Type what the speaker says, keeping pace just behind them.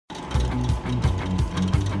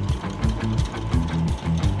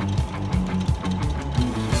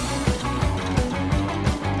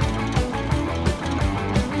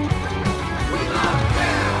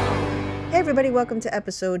everybody. Welcome to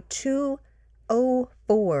episode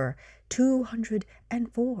 204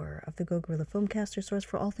 of the Go Gorilla Filmcaster, source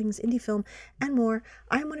for all things indie film and more.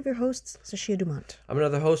 I'm one of your hosts, Sashia Dumont. I'm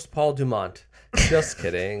another host, Paul Dumont. Just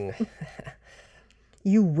kidding.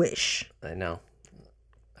 You wish. I know.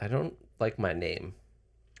 I don't like my name.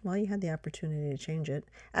 Well, you had the opportunity to change it,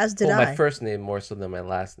 as did my I. first name more so than my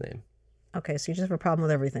last name. Okay, so you just have a problem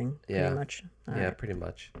with everything, pretty much. All right. Pretty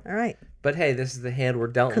much. All right. But hey, this is the hand we're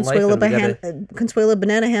dealt in life. Consuela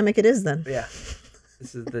banana hammock it is then. Yeah.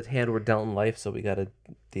 This is the hand we're dealt in life, so we got to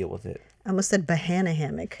deal with it. I almost said bahana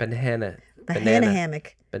hammock. Banana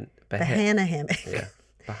Hammock. Bahana hammock. Yeah.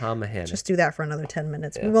 Bahama hammock. Just do that for another 10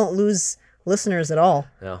 minutes. Yeah. We won't lose listeners at all.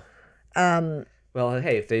 No. Well,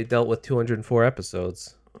 hey, if they dealt with 204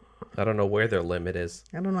 episodes, I don't know where their limit is.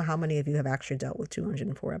 I don't know how many of you have actually dealt with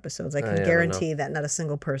 204 episodes. I can I guarantee that not a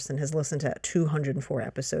single person has listened to 204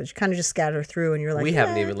 episodes. You kind of just scatter through and you're like, we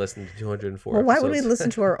haven't even listened to 204 well, episodes. why would we listen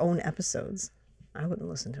to our own episodes? I wouldn't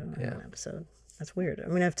listen to our own episode. That's weird. I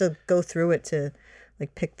mean, I have to go through it to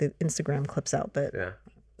like pick the Instagram clips out, but I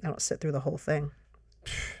don't sit through the whole thing.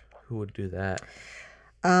 Who would do that?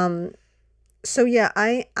 So yeah,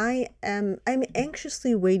 I'm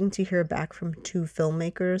anxiously waiting to hear back from two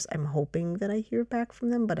filmmakers. I'm hoping that I hear back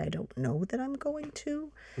from them, but I don't know that I'm going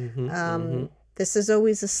to. This is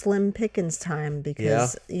always a slim pickings time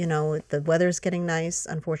because you know the weather's getting nice.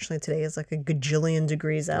 Unfortunately, today is like a gajillion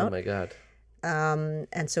degrees out. Oh my god.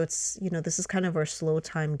 And so it's, you know, this is kind of our slow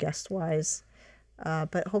time guest wise,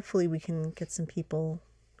 but hopefully we can get some people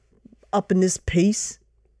up in this pace.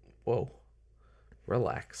 Whoa.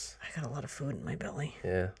 Relax. I got a lot of food in my belly.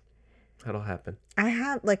 Yeah. That'll happen.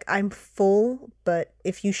 I'm full, but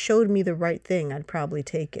if you showed me the right thing, I'd probably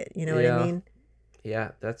take it. You know what I mean?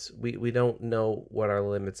 Yeah, we don't know what our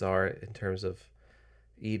limits are in terms of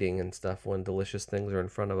eating and stuff when delicious things are in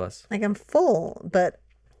front of us. Like I'm full, but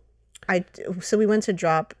so we went to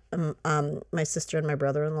drop my sister and my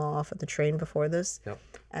brother-in-law off at the train before this. Yep.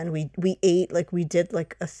 And we ate we did a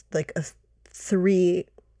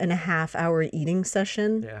 3.5 hour eating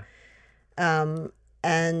session. Yeah.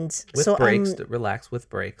 And with so breaks, relax with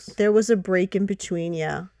breaks. There was a break in between,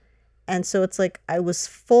 yeah. And so it's like I was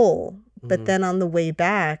full, but then on the way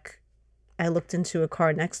back, I looked into a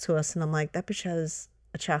car next to us and I'm like, that bitch has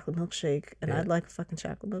a chocolate milkshake and I'd like a fucking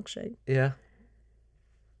chocolate milkshake. Yeah.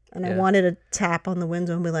 And I wanted to tap on the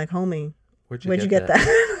window and be like, homie, where'd you get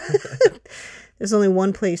that? There's only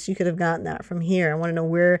one place you could have gotten that from here. I want to know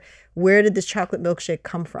where did this chocolate milkshake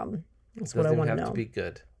come from? That's what I want to know. It doesn't have to be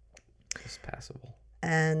good. It's passable.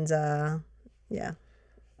 And yeah.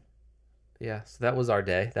 Yeah, so that was our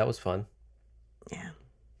day. That was fun. Yeah.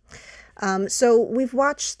 So we've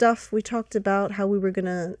watched stuff. We talked about how we were going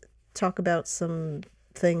to talk about some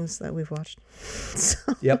things that we've watched.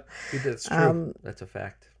 Yep, that's true. That's a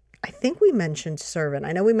fact. I think we mentioned Servant.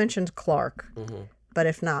 I know we mentioned Clark, but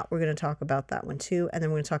if not, we're going to talk about that one too. And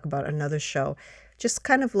then we're going to talk about another show. Just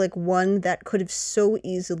kind of like one that could have so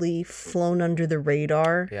easily flown under the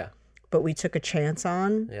radar. Yeah. But we took a chance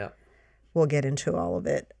on. Yeah. We'll get into all of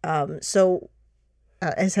it. So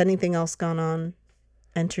has anything else gone on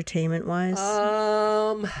entertainment-wise?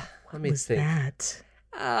 Let me think. That?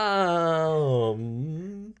 I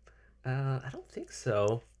don't think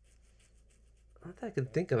so. Not that I can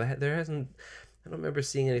think of. I don't remember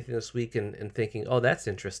seeing anything this week and thinking, oh, that's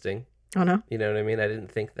interesting. Oh no. You know what I mean? I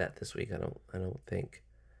didn't think that this week. I don't think.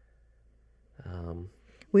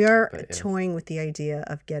 We are toying with the idea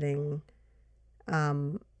of getting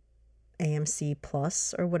AMC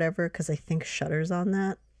Plus or whatever, because I think Shudder's on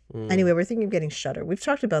that. Anyway, we're thinking of getting Shudder. We've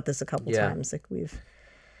talked about this a couple times. Like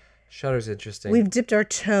Shudder's interesting. We've dipped our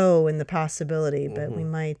toe in the possibility, but we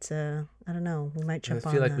might. I don't know. We might jump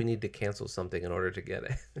on. I feel like we need to cancel something in order to get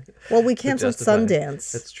it. Well, we canceled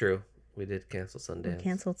Sundance. That's true. We did cancel Sundance. We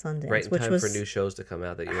canceled Sundance, right in which time was for new shows to come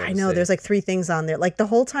out that you want to see. I know. There's like 3 things on there. Like the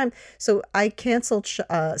whole time. So I canceled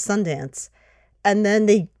Sundance, and then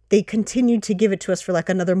they continued to give it to us for like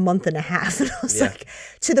another month and a half. And I was like,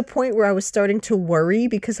 to the point where I was starting to worry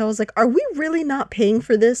because I was like, are we really not paying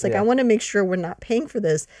for this? Like, I want to make sure we're not paying for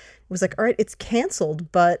this. It was like, all right, it's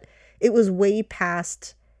canceled, but it was way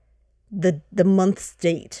past the month's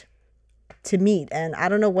date to meet. And I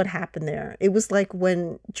don't know what happened there. It was like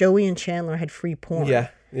when Joey and Chandler had free porn. Yeah.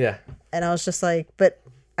 Yeah. And I was just like, but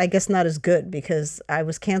I guess not as good because I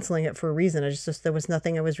was canceling it for a reason. I just there was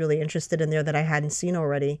nothing I was really interested in there that I hadn't seen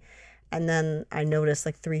already. And then I noticed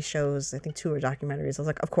like 3 shows, I think 2 were documentaries. I was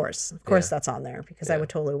like, of course that's on there because I would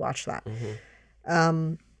totally watch that.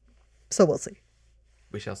 So we'll see.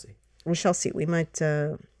 We shall see. We shall see. We might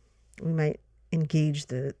engage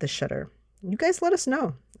the Shudder. You guys let us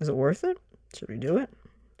know. Is it worth it? Should we do it?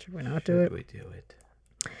 Should we not do Should it? we do it?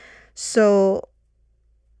 So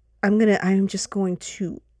I'm just going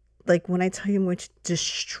to, like, when I tell you I'm going to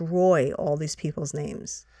destroy all these people's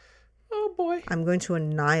names, Oh boy. I'm going to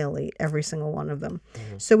annihilate every single one of them.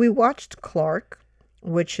 So we watched Clark,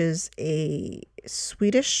 which is a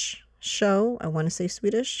Swedish show. I want to say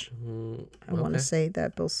Swedish. I want to say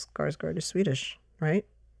that Bill Skarsgård is Swedish, right?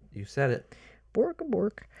 You said it.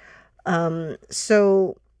 Bork.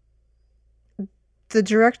 So the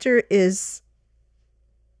director is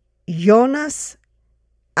Jonas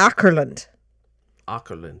Ackerlund.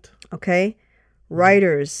 Ackerlund. Okay.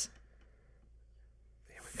 Writers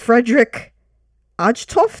Fredrik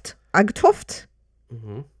Agtoft.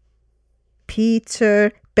 Mm-hmm.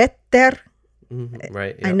 Peter Petter. Mm-hmm.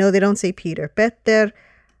 Right. I Yep. know they don't say Peter. Petter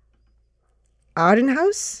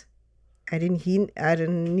Arenhaus. Arrhenius.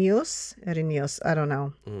 I don't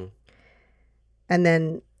know. Mm. And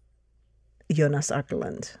then Jonas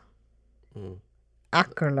Ackerlund. Mm.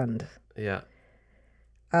 Ackerlund. Yeah.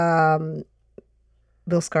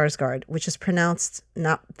 Bill Skarsgård, which is pronounced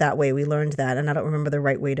not that way. We learned that, and I don't remember the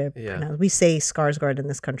right way to pronounce. We say Skarsgård in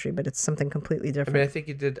this country, but it's something completely I different. mean, I think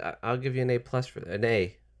you did. I'll give you an A plus for an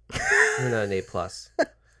A. Not an A plus,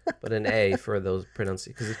 but an A for those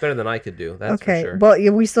pronunciations because it's better than I could do. That's okay, for sure. but yeah,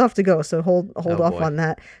 we still have to go, so hold off boy. on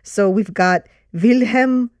that. So we've got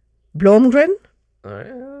Wilhelm Blomgren, All right.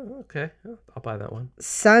 Okay. I'll buy that one.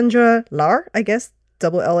 Sandra Lar, I guess,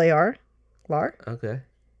 LAR, Lar, Okay.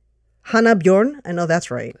 Hanna Bjorn. I know that's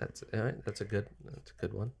right. That's all right. That's a good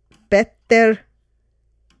one. Petter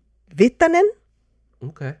Vittanen,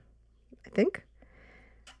 Okay. I think.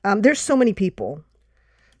 There's so many people.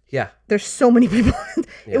 Yeah. There's so many people.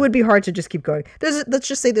 Yeah. It would be hard to just keep going. Let's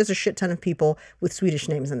just say there's a shit ton of people with Swedish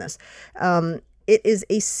names in this. It is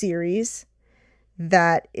a series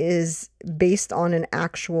that is based on an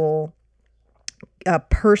actual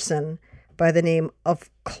person by the name of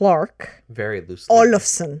Clark Very loosely.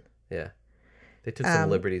 Olofsson. Yeah. They took some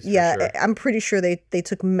liberties. For Yeah, Sure. I'm pretty sure they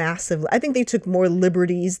took massive. I think they took more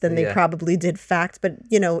liberties than they Yeah. probably did fact, but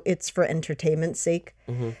it's for entertainment's sake.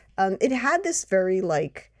 Mm-hmm. It had this very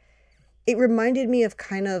it reminded me of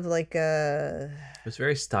kind of like a. It was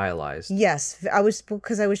very stylized. Yes,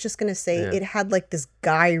 because I was just gonna say it had like this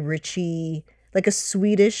Guy Ritchie, like a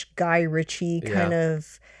Swedish Guy Ritchie kind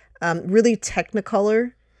of really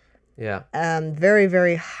technicolor, Yeah. very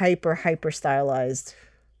very hyper stylized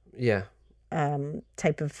Yeah.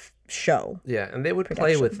 type of show. Yeah, and they would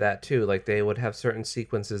play with that too. Like they would have certain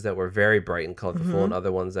sequences that were very bright and colorful, and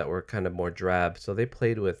other ones that were kind of more drab. So they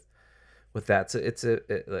played with that. So it's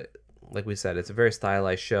like we said, it's a very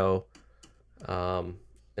stylized show, and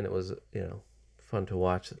it was fun to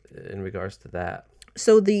watch in regards to that.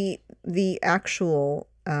 So the actual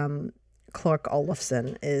Clark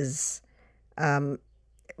Olofsson is,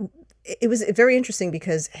 it was very interesting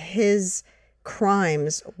because his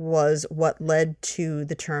crimes was what led to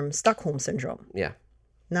the term Stockholm Syndrome. Yeah.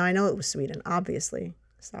 Now I know it was Sweden, obviously.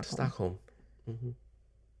 Stockholm. Mm-hmm.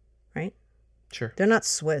 Right? Sure. They're not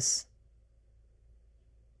Swiss.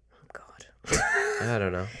 Oh God. I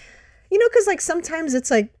don't know. Because like sometimes it's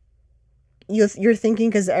like you're thinking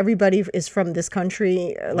because everybody is from this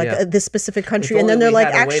country, this specific country, If and then only they're we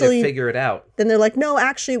like, had a way to actually, figure it out. then they're like, no,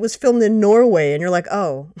 actually, it was filmed in Norway, and you're like,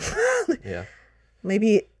 oh, Yeah.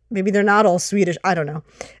 maybe they're not all Swedish. I don't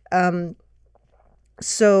know.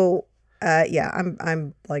 So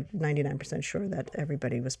I'm like 99% sure that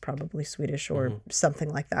everybody was probably Swedish or something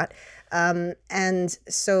like that. And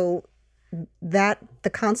so that the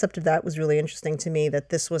concept of that was really interesting to me, that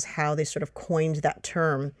this was how they sort of coined that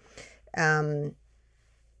term. And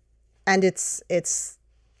it's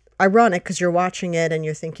ironic because you're watching it and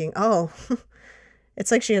you're thinking, oh,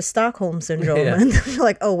 it's like she has Stockholm syndrome. Yeah. And you're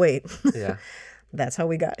like, oh, wait. Yeah. That's how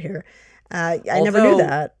we got here. I never knew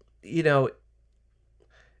that.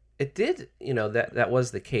 It did, that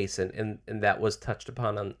was the case, and that was touched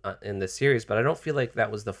upon in the series, but I don't feel like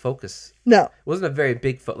that was the focus. No. It wasn't a very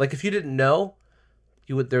big focus. Like, if you didn't know,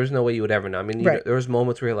 there was no way you would ever know. I mean, Right. there was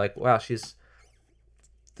moments where you're like, wow,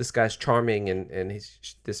 this guy's charming, and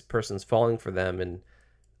this person's falling for them, and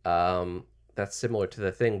that's similar to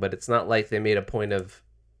the thing, but it's not like they made a point of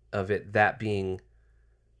it that being.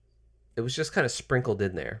 It was just kind of sprinkled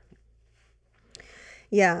in there.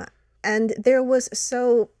 Yeah. And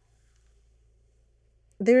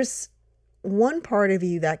there's one part of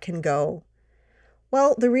you that can go,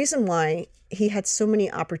 well, the reason why he had so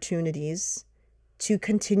many opportunities to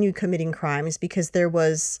continue committing crimes, because there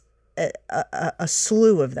was a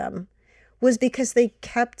slew of them, was because they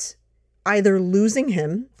kept either losing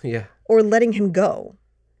him Yeah. or letting him go.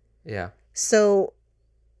 Yeah.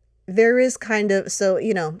 there is kind of, so,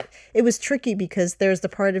 it was tricky because there's the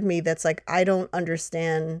part of me that's like, I don't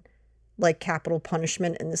understand like capital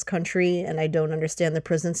punishment in this country, and I don't understand the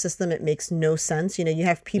prison system. It makes no sense. You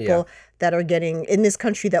have people that are getting in this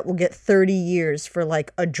country that will get 30 years for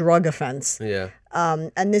like a drug offense. Yeah.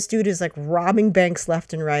 And this dude is like robbing banks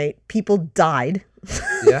left and right. People died.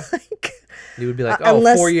 Yeah. Like, you would be like,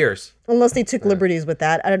 4 years. Unless they took liberties with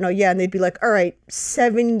that. I don't know. Yeah. And they'd be like, all right,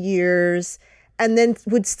 7 years. And then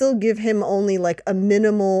would still give him only like a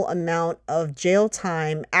minimal amount of jail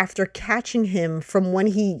time after catching him from when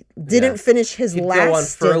he didn't finish his He'd last go on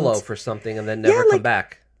furlough stint. for something and then never come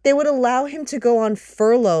back. They would allow him to go on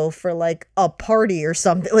furlough for like a party or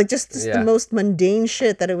something. Like just the most mundane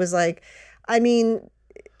shit that it was like, I mean,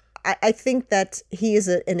 I think that he is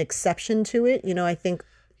an exception to it. I think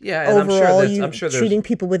and overall, I'm sure treating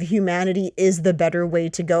people with humanity is the better way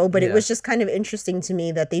to go. But it was just kind of interesting to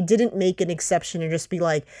me that they didn't make an exception and just be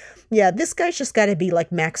like, yeah, this guy's just got to be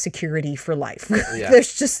like max security for life.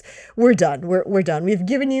 There's just, we're done. We're done. We've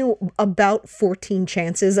given you about 14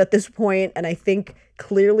 chances at this point, and I think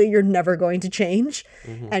clearly you're never going to change,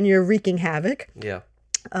 and you're wreaking havoc. Yeah.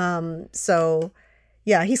 So,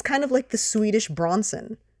 yeah, he's kind of like the Swedish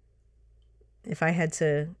Bronson. If I had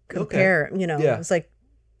to compare, it's like,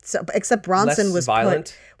 so, except Bronson Less was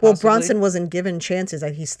violent, well, possibly? Bronson wasn't given chances.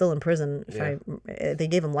 He's still in prison. They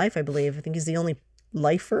gave him life, I believe. I think he's the only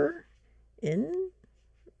lifer in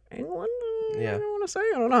England. I don't want to say.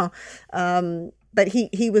 I don't know. But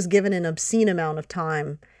he was given an obscene amount of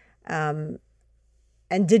time, and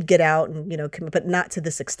did get out, and but not to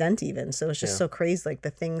this extent even. So it's just so crazy, like the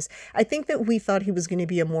things. I think that we thought he was going to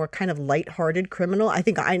be a more kind of lighthearted criminal. I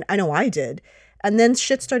think I know I did. And then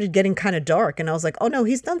shit started getting kind of dark, and I was like, oh no,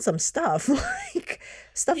 he's done some stuff. Like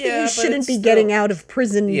stuff that you shouldn't be getting out of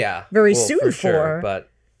prison very soon for. Sure, but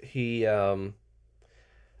he I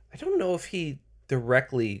don't know if he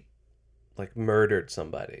directly like murdered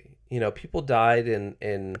somebody. People died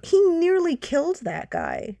in He nearly killed that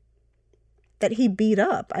guy that he beat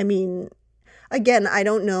up. I mean, again, I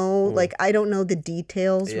don't know, like I don't know the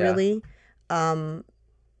details really. But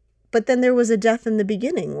then there was a death in the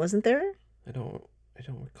beginning, wasn't there? I don't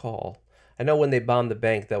recall. I know when they bombed the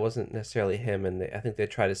bank, that wasn't necessarily him, and I think they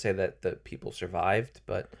tried to say that the people survived.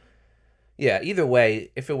 But yeah, either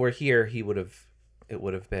way, if it were here, it would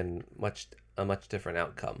have been a much different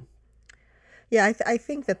outcome. Yeah, I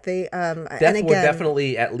think that they death and again, would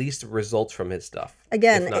definitely at least result from his stuff.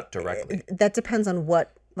 Again, if not directly. That depends on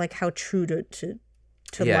what, like how true to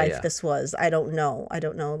life this was. I don't know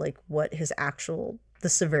like what his actual, the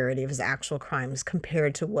severity of his actual crimes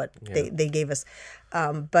compared to what they gave us.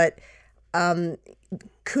 But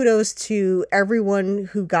kudos to everyone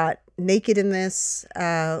who got naked in this,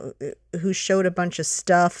 who showed a bunch of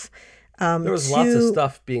stuff. There was lots of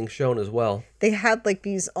stuff being shown as well. They had like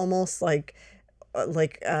these almost like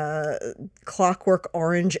Clockwork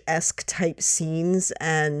Orange-esque type scenes,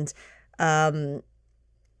 and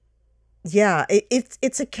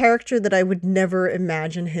it's a character that I would never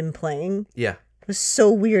imagine him playing. Yeah. It was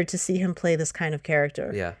so weird to see him play this kind of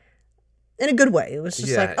character. Yeah. In a good way. It was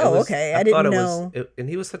just okay. I didn't know. And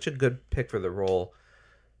he was such a good pick for the role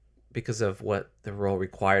because of what the role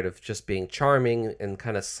required of just being charming and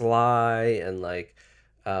kind of sly and like,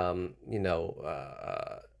 the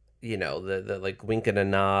like wink and a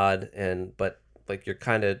nod, but like you're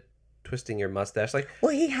kind of twisting your mustache. Like,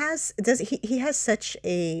 well, he has such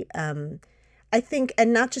a, I think,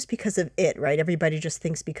 and not just because of it, right? Everybody just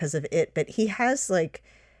thinks because of it, but he has like,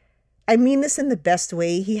 I mean this in the best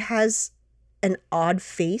way. He has an odd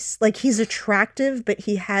face. Like he's attractive, but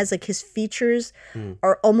he has like his features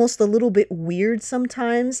are almost a little bit weird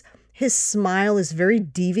sometimes. His smile is very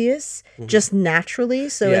devious, just naturally.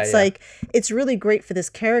 So like, it's really great for this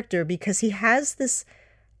character because he has this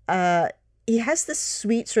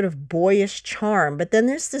sweet sort of boyish charm, but then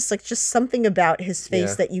there's this like just something about his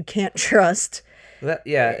face that you can't trust.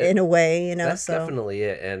 In a way, That's definitely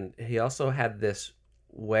it. And he also had this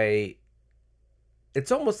way.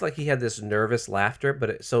 It's almost like he had this nervous laughter,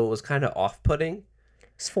 but so it was kind of off-putting.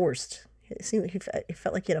 It's forced. It seemed like he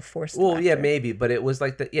felt like he had a forced. Well, laughter. yeah, maybe, but it was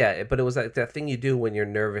like but it was like that thing you do when you're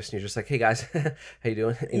nervous and you're just like, "Hey guys, how you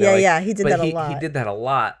doing?" He did that a lot. He did that a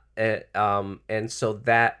lot, and so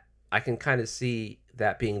that I can kind of see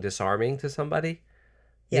that being disarming to somebody,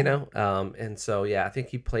 and so I think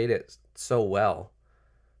he played it so well.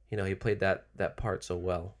 He played that part so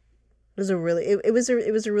well. It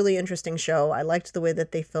was a really interesting show. I liked the way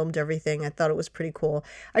that they filmed everything. I thought it was pretty cool.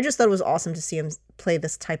 I just thought it was awesome to see him play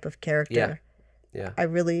this type of character. Yeah. I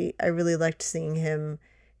really liked seeing him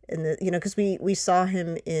in the, because we saw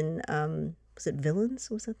him in Was it Villains?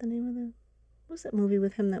 Was that the name of the? What was that movie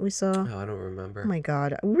with him that we saw? Oh, I don't remember. Oh my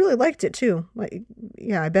God, I really liked it too. Like,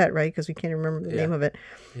 yeah, I bet, right? Because we can't remember the name of it.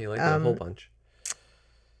 You liked it a whole bunch.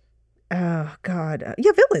 Oh God,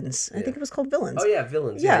 yeah, Villains. I think it was called Villains. Oh yeah,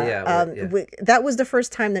 Villains. Yeah. That was the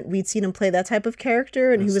first time that we'd seen him play that type of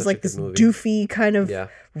character, and he was like this doofy kind of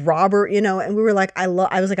robber, you know. And we were like, I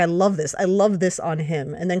was like, I love this. I love this on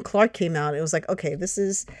him. And then Clark came out, and it was like, okay, this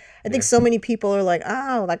is. I think so many people are like,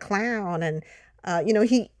 oh, the clown, and you know,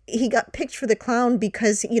 he got picked for the clown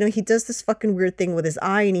because you know he does this fucking weird thing with his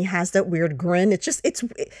eye, and he has that weird grin.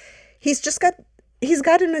 He's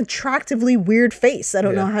got an attractively weird face. I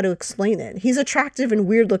don't know how to explain it. He's attractive and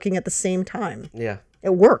weird looking at the same time. Yeah.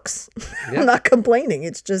 It works. I'm not complaining.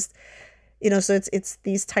 It's just, you know, so it's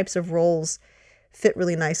these types of roles fit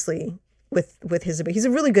really nicely with his ability. He's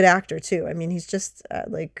a really good actor too. I mean, he's just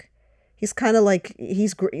he's kind of like, I'm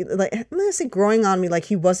going to say growing on me like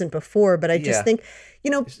he wasn't before, but I just think,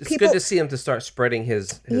 you know, it's good to see him to start spreading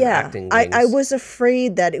his acting wings. I was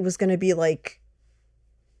afraid that it was going to be like,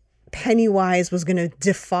 Pennywise was going to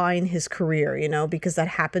define his career, you know, because that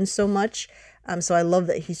happens so much. So I love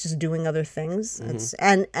that he's just doing other things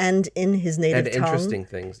and in his native tongue. And interesting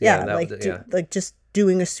things. Like just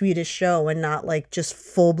doing a Swedish show and not like just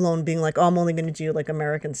full blown being like, oh, I'm only going to do like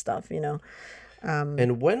American stuff, you know.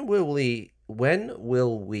 And when will we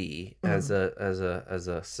as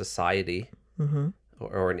a society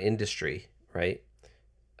or an industry, right?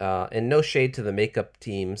 And no shade to the makeup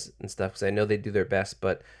teams and stuff, because I know they do their best,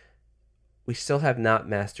 but we still have not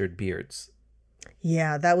mastered beards.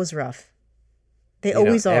 Yeah, that was rough. They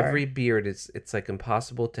always are. Every beard it's like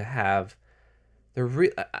impossible to have.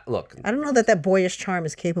 Look. I don't know that boyish charm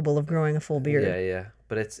is capable of growing a full beard. Yeah,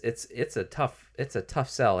 but it's a tough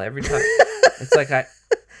sell every time. It's like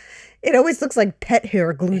it always looks like pet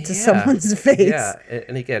hair glued to someone's face. Yeah,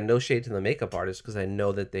 and again, no shade to the makeup artist because I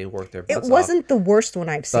know that they work their butts off. It wasn't the worst one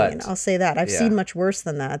I've seen. I'll say that. I've seen much worse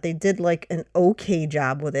than that. They did like an okay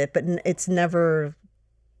job with it, but it's never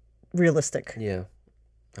realistic. Yeah.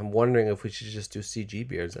 I'm wondering if we should just do CG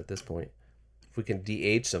beards at this point. If we can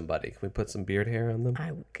de-age somebody. Can we put some beard hair on them?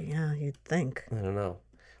 Yeah, you'd think. I don't know.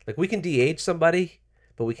 Like we can de-age somebody,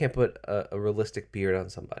 but we can't put a realistic beard on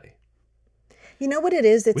somebody. You know what it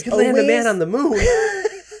is? We can land a man on the moon.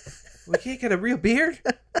 We can't get a real beard?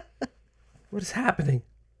 What is happening?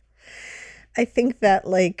 I think that,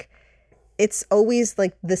 like, it's always,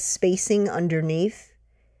 like, the spacing underneath.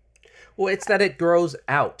 Well, it's that it grows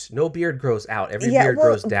out. No beard grows out. Every beard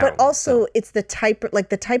grows down. But also, it's the type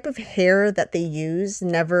of hair that they use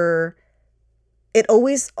never... It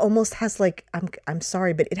always almost has, like, I'm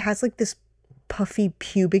sorry, but it has, like, this puffy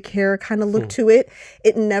pubic hair kind of look to it.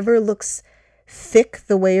 It never looks... thick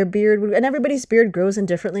the way a beard would, and everybody's beard grows in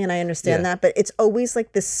differently, and I understand that, but it's always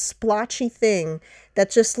like this splotchy thing that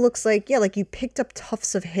just looks like like you picked up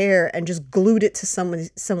tufts of hair and just glued it to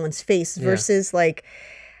someone's face versus like,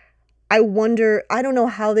 I wonder, I don't know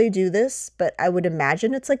how they do this, but I would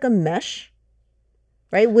imagine it's like a mesh,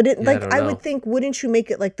 right? Wouldn't I would think, wouldn't you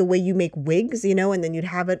make it like the way you make wigs, you know, and then you'd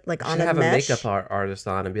have it like on a mesh? Have a makeup artist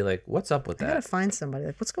on and be like, "What's up with that?" I gotta find somebody.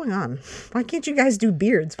 Like, what's going on? Why can't you guys do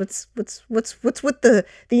beards? What's with the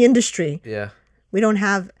industry? Yeah, we don't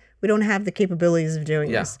have the capabilities of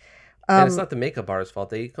doing this. And it's not the makeup artist's fault.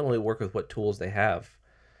 They can only work with what tools they have.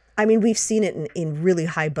 I mean, we've seen it in really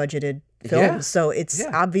high budgeted films, so it's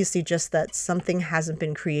obviously just that something hasn't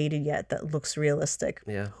been created yet that looks realistic.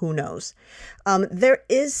 Yeah. Who knows? There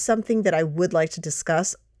is something that I would like to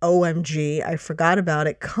discuss. OMG, I forgot about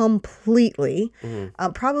it completely.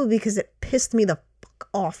 Probably because it pissed me the fuck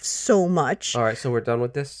off so much. All right, so we're done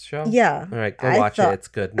with this show? Yeah. All right, go watch it. It's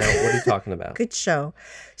good. Now, what are you talking about? Good show.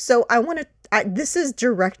 So this is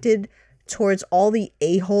directed towards all the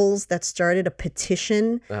a-holes that started a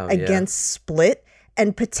petition against Split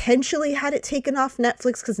and potentially had it taken off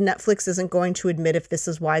Netflix, because Netflix isn't going to admit if this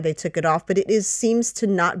is why they took it off, but it seems to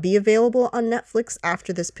not be available on Netflix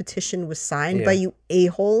after this petition was signed by you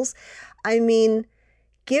a-holes. I mean,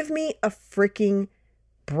 give me a freaking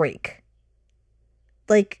break.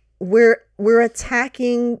 Like, we're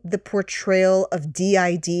attacking the portrayal of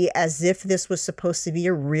DID as if this was supposed to be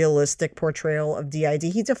a realistic portrayal of DID.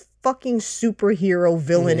 He's a fucking superhero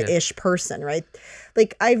villain-ish person, right?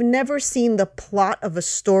 Like, I've never seen the plot of a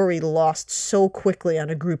story lost so quickly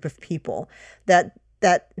on a group of people that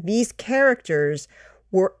these characters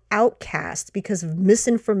were outcast because of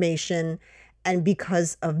misinformation and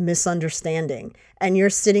because of misunderstanding. And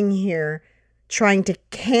you're sitting here trying to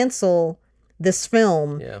cancel this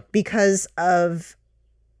film because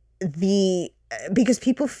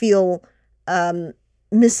people feel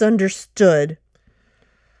misunderstood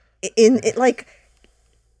in it, like,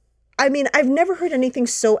 I mean, I've never heard anything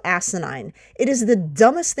so asinine. It is the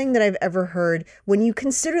dumbest thing that I've ever heard when you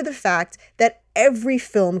consider the fact that every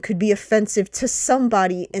film could be offensive to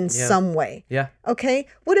somebody in some way. Yeah. Okay?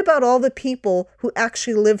 What about all the people who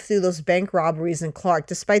actually lived through those bank robberies in Clark,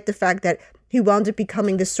 despite the fact that he wound up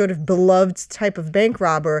becoming this sort of beloved type of bank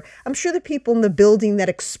robber? I'm sure the people in the building that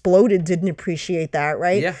exploded didn't appreciate that,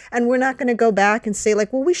 right? Yeah. And we're not going to go back and say,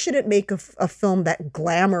 like, well, we shouldn't make a film that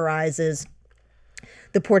glamorizes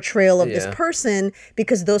the portrayal of this person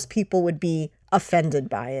because those people would be offended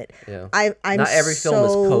by it. Yeah. I'm not every film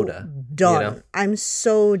is Coda. Done. You know? I'm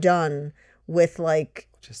so done with, like,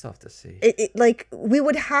 just have to see. Like, we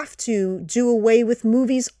would have to do away with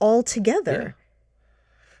movies altogether.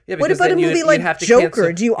 Yeah, what about a movie like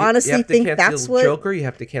Joker? Do you honestly think that's what Joker? You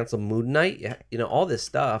have to cancel Moon Knight. You know, all this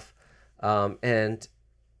stuff, and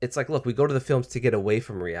it's like, look, we go to the films to get away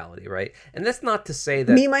from reality, right? And that's not to say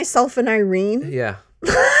that Me, Myself, and Irene. Yeah.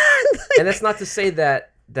 And that's not to say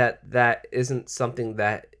that isn't something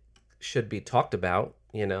that should be talked about,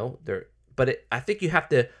 you know. But I think you have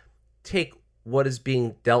to take what is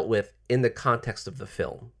being dealt with in the context of the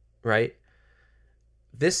film, right?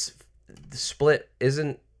 The Split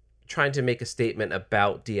isn't trying to make a statement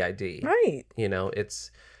about DID, right? You know, it's.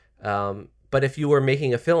 But if you were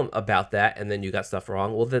making a film about that and then you got stuff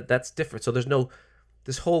wrong, well, that's different. So there's no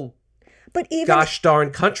this whole. But even gosh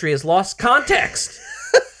darn country has lost context.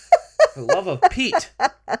 For the love of Pete.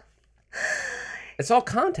 It's all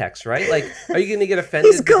context, right? Like, are you going to get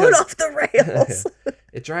offended? He's going off the rails.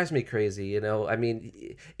 It drives me crazy, you know? I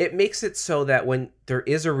mean, it makes it so that when there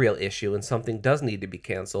is a real issue and something does need to be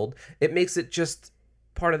canceled, it makes it just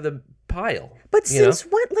part of the pile. But since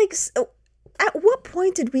what, like... At what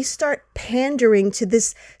point did we start pandering to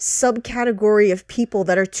this subcategory of people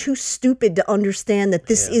that are too stupid to understand that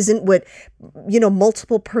this isn't what, you know,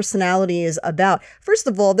 multiple personality is about? First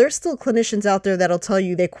of all, there's still clinicians out there that'll tell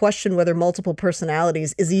you they question whether multiple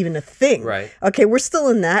personalities is even a thing. Right. Okay, we're still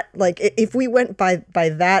in that. Like, if we went by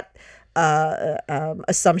that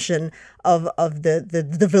assumption of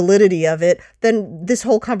the validity of it, then this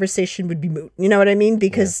whole conversation would be moot. You know what I mean?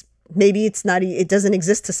 Because maybe it doesn't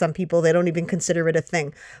exist to some people. They don't even consider it a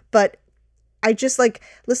thing. But I just, like,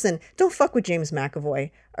 listen, don't fuck with James McAvoy.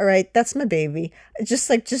 All right. That's my baby. Just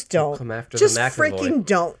don't. Come after just the McAvoy. Freaking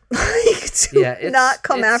don't. Do not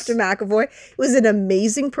come after McAvoy. It was an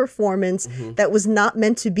amazing performance that was not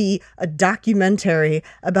meant to be a documentary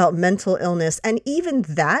about mental illness. And even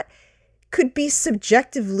that could be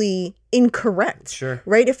subjectively incorrect. Sure.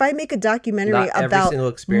 Right? If I make a documentary about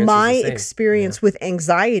my experience with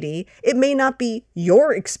anxiety, it may not be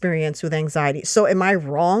your experience with anxiety. So am I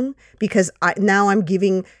wrong? Because now I'm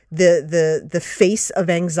giving the face of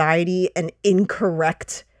anxiety an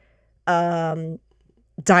incorrect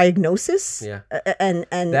diagnosis? Yeah. And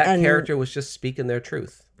that character was just speaking their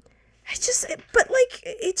truth. But like,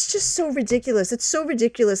 it's just so ridiculous. It's so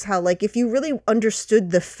ridiculous how, like, if you really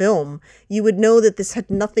understood the film, you would know that this had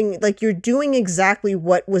nothing, like, you're doing exactly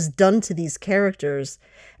what was done to these characters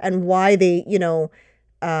and why they, you know,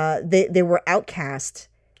 they were outcast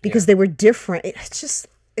because they were different.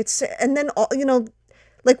 And then, you know,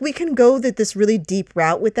 like, we can go this really deep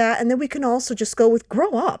route with that. And then we can also just go with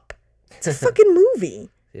grow up. It's a fucking movie.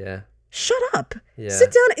 Yeah. Shut up. Yeah.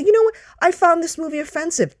 Sit down. You know what? I found this movie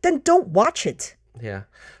offensive. Then don't watch it. Yeah.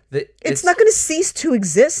 It's not going to cease to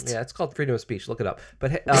exist. Yeah, it's called freedom of speech. Look it up.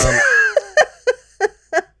 But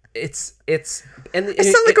it's I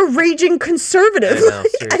sound like a raging conservative. I know,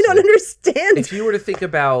 I don't understand. If you were to think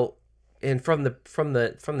about, and from the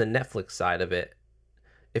Netflix side of it,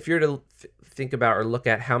 if you're to think about or look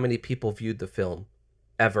at how many people viewed the film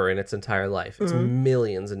ever in its entire life, it's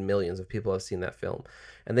millions and millions of people have seen that film.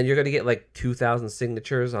 And then you're going to get like 2,000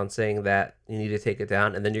 signatures on saying that you need to take it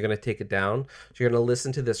down. And then you're going to take it down. So you're going to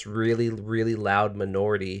listen to this really, really loud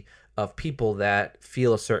minority of people that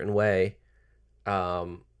feel a certain way. I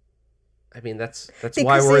mean, that's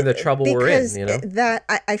why we're in the trouble we're in, you know? That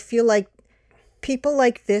I feel like people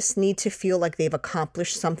like this need to feel like they've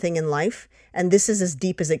accomplished something in life. And this is as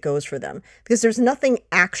deep as it goes for them. Because there's nothing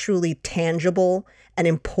actually tangible and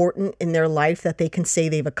important in their life that they can say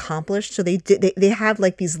they've accomplished. So they have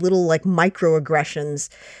like these little like microaggressions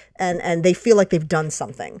and they feel like they've done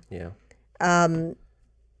something. Yeah.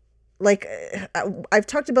 Like I've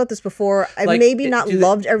talked about this before. I've maybe not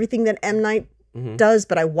loved everything that M. Night does,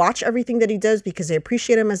 but I watch everything that he does because I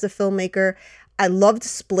appreciate him as a filmmaker. I loved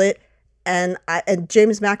Split and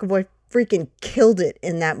James McAvoy freaking killed it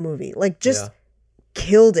in that movie. Like just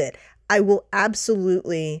killed it. I will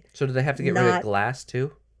absolutely. So do they have to get rid of Glass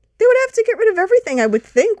too? They would have to get rid of everything, I would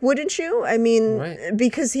think, wouldn't you? I mean, Right.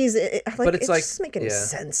 because he's like, But it's like, just making any yeah.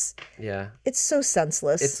 sense. Yeah. It's so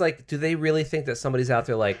senseless. It's like, do they really think that somebody's out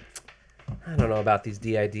there like, I don't know about these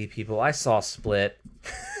DID people. I saw Split.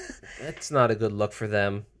 It's not a good look for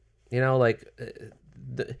them. You know, like,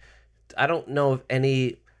 I don't know of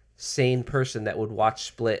any sane person that would watch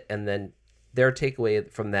Split and then their takeaway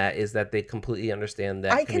from that is that they completely understand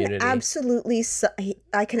that community. I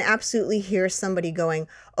can absolutely hear somebody going,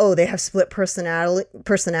 "Oh, they have split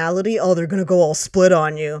personality. Oh, they're going to go all split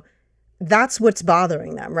on you." That's what's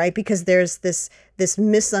bothering them, right? Because there's this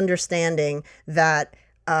misunderstanding that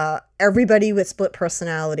everybody with split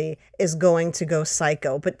personality is going to go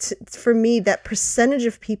psycho. But for me, that percentage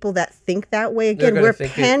of people that think that way, again, we're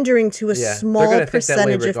pandering to a small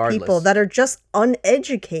percentage of people that are just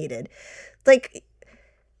uneducated. Like,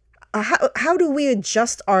 how do we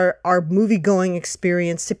adjust our movie going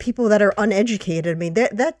experience to people that are uneducated? I mean,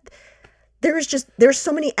 there's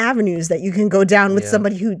so many avenues that you can go down with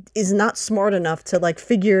somebody who is not smart enough to like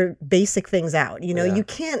figure basic things out. You know, you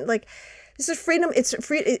can't like. This is freedom. It's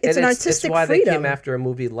free. It's an artistic freedom. It's why they came after a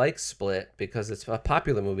movie like Split, because it's a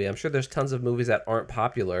popular movie. I'm sure there's tons of movies that aren't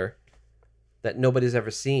popular, that nobody's ever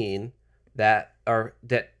seen, that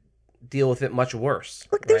deal with it much worse.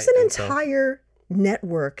 Look, there's an entire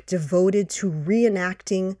network devoted to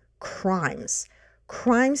reenacting crimes,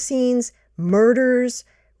 crime scenes, murders,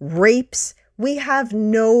 rapes. We have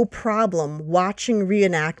no problem watching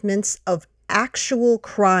reenactments of actual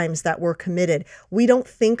crimes that were committed. We don't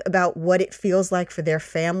think about what it feels like for their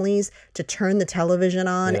families to turn the television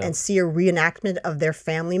on and see a reenactment of their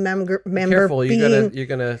family member. Careful, you're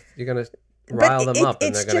gonna rile them up.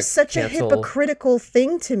 It's just such a hypocritical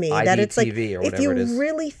thing to me that it's like, if you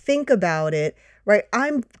really think about it, right?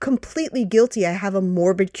 I'm completely guilty. I have a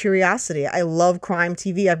morbid curiosity. I love crime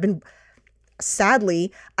TV.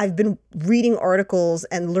 Sadly, I've been reading articles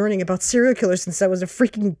and learning about serial killers since I was a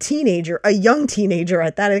freaking teenager, a young teenager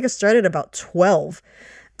at that. I think I started about 12.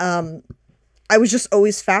 I was just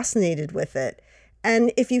always fascinated with it.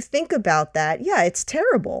 And if you think about that, yeah, it's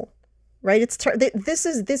terrible, right?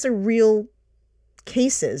 These are real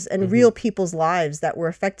cases and real people's lives that were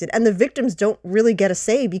affected. And the victims don't really get a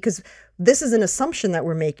say because this is an assumption that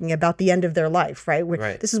we're making about the end of their life, right?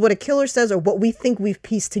 This is what a killer says or what we think we've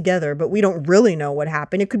pieced together, but we don't really know what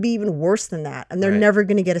happened. It could be even worse than that. And they're never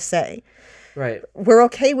going to get a say. Right. We're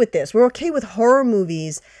okay with this. We're okay with horror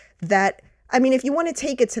movies that, I mean, if you want to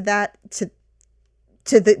take it to that,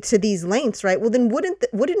 to these lengths, right? Well, then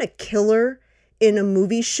wouldn't a killer in a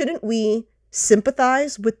movie, shouldn't we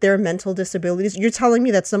sympathize with their mental disabilities? You're telling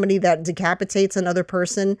me that somebody that decapitates another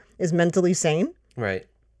person is mentally sane? Right.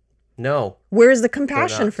 No. Where's the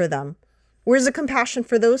compassion for them? Where's the compassion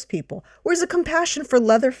for those people? Where's the compassion for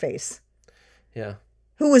Leatherface? Yeah.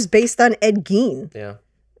 Who was based on Ed Gein. Yeah.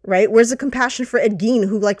 Right? Where's the compassion for Ed Gein,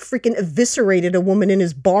 who like freaking eviscerated a woman in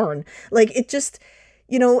his barn? Like, it just,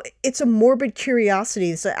 you know, it's a morbid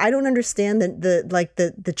curiosity. So I don't understand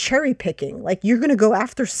the cherry picking. Like, you're gonna go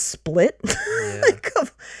after Split? Yeah.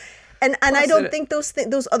 And I don't think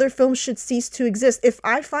those other films should cease to exist. If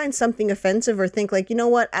I find something offensive or think like, you know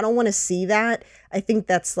what, I don't want to see that, I think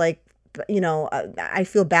that's like, you know, I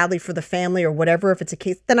feel badly for the family or whatever, if it's a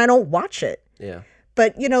case, then I don't watch it. Yeah.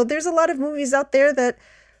 But, you know, there's a lot of movies out there that,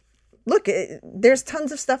 look, there's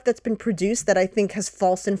tons of stuff that's been produced that I think has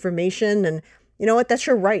false information. And you know what, that's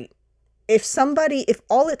your right. If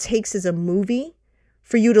all it takes is a movie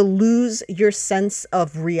for you to lose your sense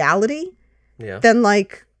of reality, then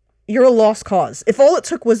like, you're a lost cause. If all it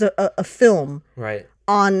took was a film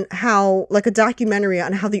on how, like a documentary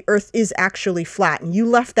on how the earth is actually flat, and you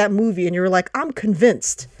left that movie and you were like, I'm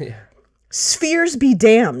convinced. Yeah. Spheres be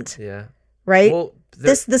damned. Yeah. Right? Well,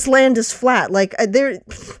 this land is flat. Like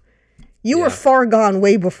you were far gone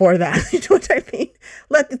way before that. You know what I mean?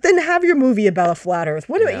 Then have your movie about a flat earth.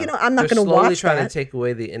 What you know, I'm not going to watch that. They're slowly trying to take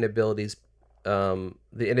away the inability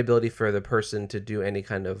for the person to do any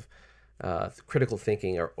kind of critical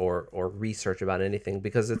thinking or research about anything,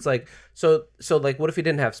 because it's like, so like, what if he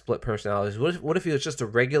didn't have split personalities? What if he was just a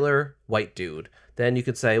regular white dude? Then you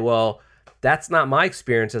could say, well, that's not my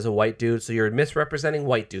experience as a white dude, so you're misrepresenting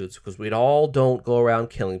white dudes, because we all don't go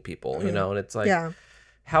around killing people, you know? And it's like,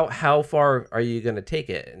 how far are you going to take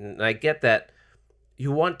it? And I get that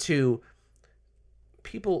you want to.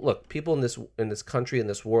 People in this country, in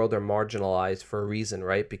this world, are marginalized for a reason,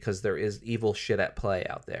 right? Because there is evil shit at play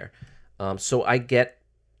out there. So I get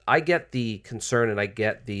the concern, and I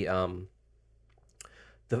get the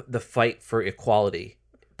fight for equality,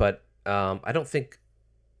 but I don't think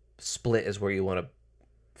Split is where you want to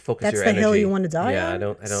focus your energy. That's the hill you want to die on? Yeah,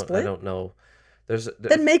 I don't know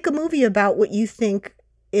Then make a movie about what you think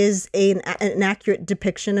is an accurate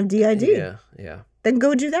depiction of DID. Yeah. Then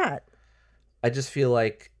go do that. I just feel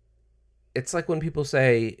like it's like when people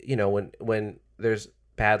say, when there's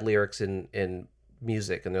bad lyrics in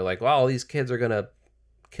music and they're like, well, these kids are going to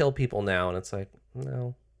kill people now. And it's like,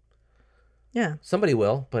 no. Yeah. Somebody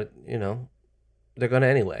will, but, they're going to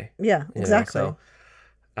anyway. Yeah, exactly. So,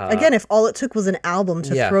 again, if all it took was an album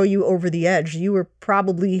to throw you over the edge, you were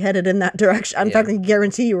probably headed in that direction. In fact, I can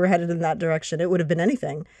guarantee you were headed in that direction. It would have been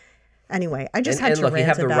anything. Anyway, I just had to rant about that. You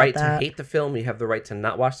have the right to hate the film. You have the right to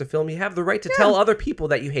not watch the film. You have the right to tell other people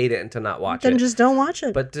that you hate it and to not watch it. Then just don't watch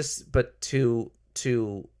it. But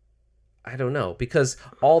to I don't know, because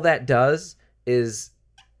all that does is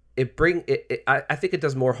I think it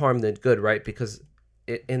does more harm than good, right? Because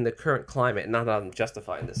in the current climate, not that I'm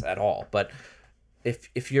justifying this at all, but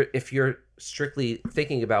if you're strictly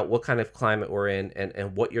thinking about what kind of climate we're in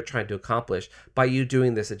and what you're trying to accomplish, by you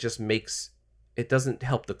doing this, it doesn't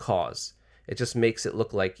help the cause. It just makes it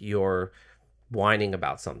look like you're whining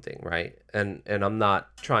about something, right? And I'm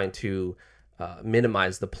not trying to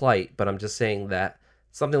minimize the plight, but I'm just saying that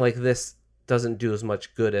something like this doesn't do as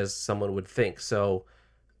much good as someone would think. So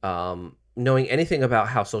knowing anything about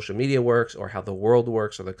how social media works or how the world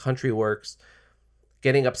works or the country works,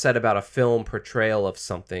 getting upset about a film portrayal of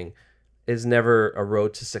something is never a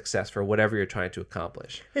road to success for whatever you're trying to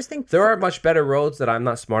accomplish. There are much better roads that I'm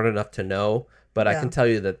not smart enough to know, but I can tell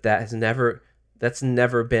you that's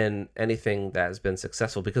never been anything that has been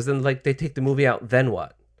successful, because then they take the movie out, then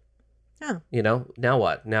what? Yeah. Now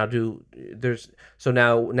what? Now you're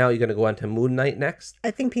going to go on to Moon Knight next?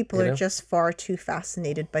 I think people are just far too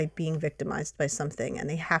fascinated by being victimized by something, and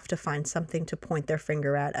they have to find something to point their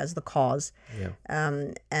finger at as the cause. Yeah.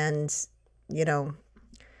 And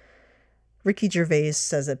Ricky Gervais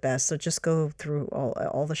says it best. So just go through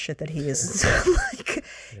all the shit that he is like.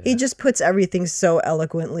 Yeah. He just puts everything so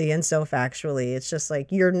eloquently and so factually. It's just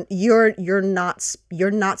like you're not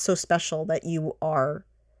so special that you are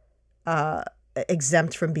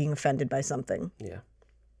exempt from being offended by something. Yeah.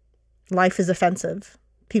 Life is offensive.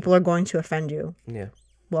 People are going to offend you. Yeah.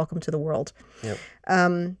 Welcome to the world. Yep.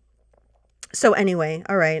 So anyway,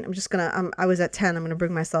 all right. I'm just gonna. I was at 10. I'm gonna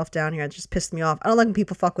bring myself down here. It just pissed me off. I don't like when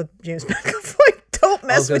people fuck with James McAvoy. Don't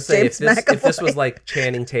mess with James McAvoy. If this was like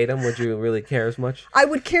Channing Tatum, would you really care as much? I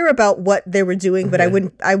would care about what they were doing, but I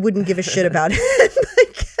wouldn't give a shit about it. I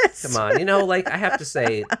guess. Come on, I have to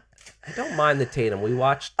say, I don't mind the Tatum. We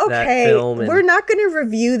watched that film. We're not going to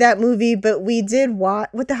review that movie, but we did watch.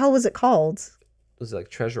 What the hell was it called? Was it like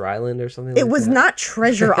Treasure Island or something? It was not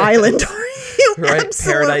Treasure Island. Are you right?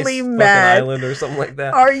 absolutely Paradise mad? Island or something like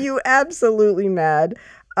that. Are you absolutely mad?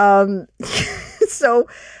 So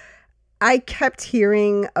I kept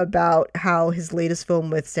hearing about how his latest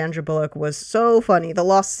film with Sandra Bullock was so funny, The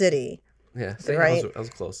Lost City. Yeah, right. I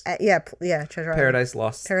was close. Yeah, Treasure Paradise Island.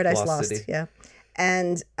 Lost. Paradise Lost. City. Yeah,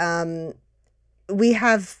 and we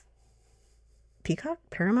have Peacock,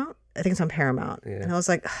 Paramount. I think it's on Paramount. Yeah. And I was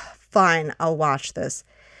like, fine, I'll watch this.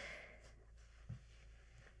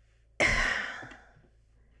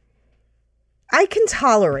 I can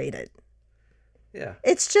tolerate it. Yeah.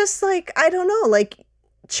 It's just like, I don't know, like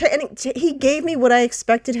he gave me what I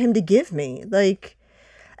expected him to give me. Like,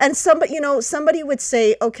 and somebody would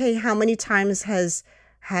say, okay, how many times has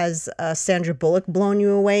Sandra Bullock blown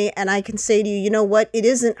you away? And I can say to you, you know what? It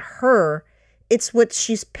isn't her. It's what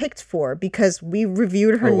she's picked for, because we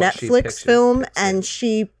reviewed her Netflix film and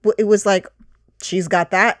it was like, she's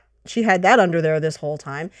got that. She had that under there this whole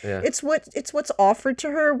time. Yeah. It's what's offered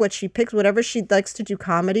to her, what she picks, whatever she likes to do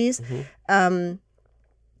comedies. Mm-hmm.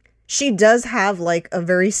 She does have like a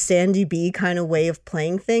very Sandy B kind of way of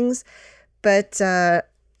playing things, but I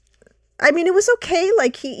mean, it was okay.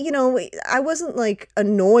 Like I wasn't like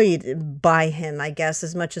annoyed by him, I guess,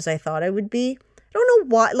 as much as I thought I would be. I don't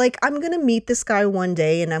know why. Like, I'm going to meet this guy one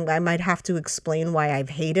day and I might have to explain why I've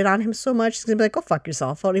hated on him so much. He's going to be like, go fuck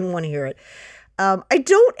yourself. I don't even want to hear it. I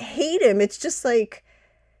don't hate him. It's just like,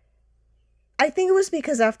 I think it was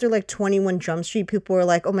because after like 21 Jump Street, people were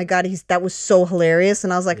like, oh my God, that was so hilarious.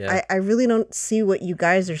 And I was like, yeah. I really don't see what you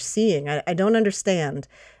guys are seeing. I don't understand.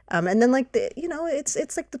 And then like,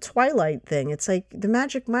 it's like the Twilight thing. It's like the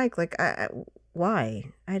Magic Mike. Like, why?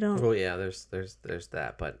 I don't. Well, yeah, there's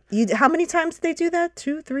that, but how many times did they do that?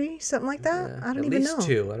 2, 3, something like that? Yeah, I don't even know. At least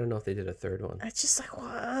 2. I don't know if they did a third one. It's just like,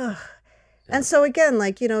 ugh. Yeah. And so again,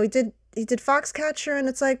 like, he did Foxcatcher, and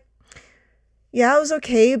it's like, yeah, it was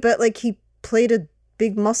okay, but like he played a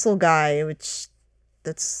big muscle guy, which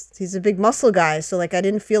he's a big muscle guy, so like I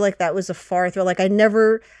didn't feel like that was a far throw. Like I've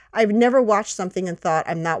never watched something and thought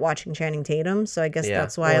I'm not watching Channing Tatum, so I guess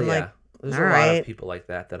that's why I'm like, There's All a lot right. of people like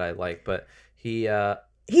that I like, but he does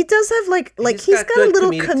have like he's got a good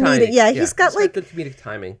little comedic comedic. timing. Yeah, he's got like good comedic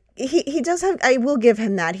timing. he does have. I will give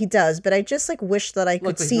him that. He does, but I just like wish that I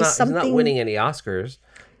could see something. He's not winning any Oscars,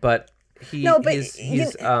 but he's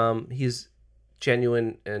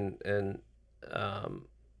genuine and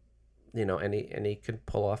you know, and he can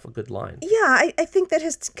pull off a good line. Yeah, I think that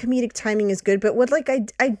his comedic timing is good, but what like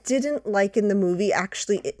I didn't like in the movie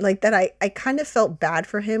actually, like that I kind of felt bad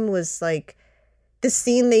for him was like the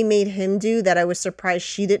scene they made him do that I was surprised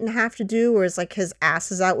she didn't have to do, where it's like his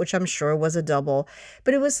ass is out, which I'm sure was a double.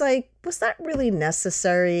 But it was like, was that really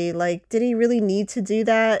necessary? Like, did he really need to do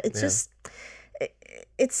that? It's just,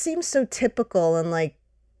 it seems so typical and like,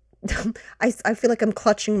 I feel like I'm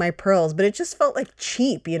clutching my pearls, but it just felt like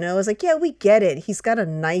cheap, you know? It's like, yeah, we get it. He's got a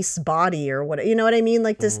nice body or what, you know what I mean?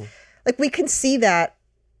 Like this, like we can see that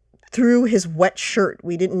through his wet shirt.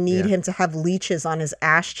 We didn't need him to have leeches on his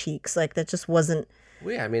ass cheeks. Like that just wasn't.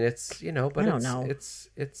 Well, yeah, I mean, it's, you know, but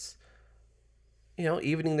it's you know,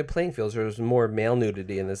 evening the playing fields. There was more male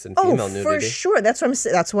nudity in this than female nudity. For sure. That's what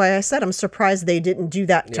that's why I said I'm surprised they didn't do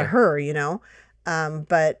that to her, you know?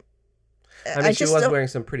 But I mean, she was wearing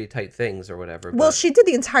some pretty tight things or whatever. Well, she did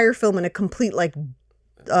the entire film in a complete like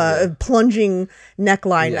plunging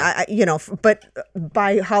neckline. Yeah. You know, but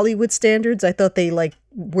by Hollywood standards, I thought they like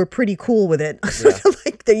were pretty cool with it.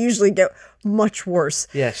 Like they usually get much worse.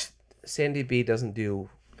 Yeah, Sandy B doesn't do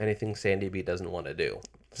anything Sandy B doesn't want to do.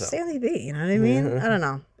 So. Sandy B, you know what I mean? I don't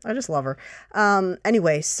know. I just love her.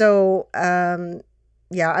 Anyway, so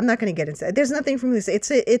yeah, I'm not going to get into it. There's nothing from this.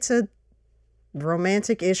 It's a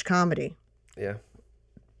romantic-ish comedy. Yeah.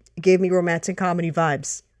 It gave me romantic comedy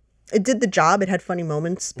vibes. It did the job. It had funny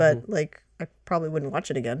moments, but like I probably wouldn't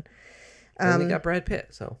watch it again. And they got Brad Pitt,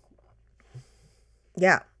 so.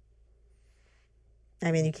 Yeah.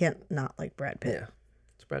 I mean, you can't not like Brad Pitt. Yeah.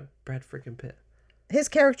 It's Brad freaking Pitt. His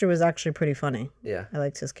character was actually pretty funny. Yeah. I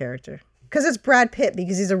liked his character. Because it's Brad Pitt,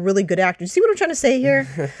 because he's a really good actor. You see what I'm trying to say here?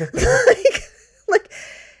 like,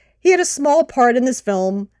 he had a small part in this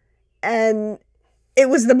film, and it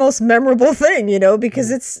was the most memorable thing, you know,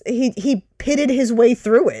 because he pitted his way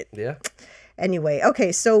through it. Yeah. Anyway,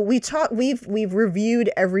 okay, so we've reviewed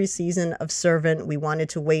every season of Servant. We wanted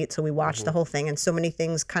to wait till we watched the whole thing, and so many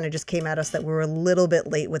things kind of just came at us that we were a little bit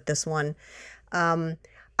late with this one.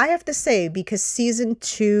 I have to say, because season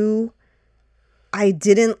 2 I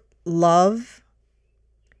didn't love,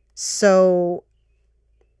 so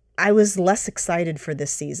I was less excited for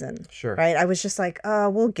this season. Sure. Right? I was just like, oh,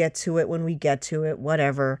 we'll get to it when we get to it,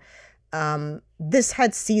 whatever. This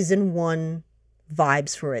had season 1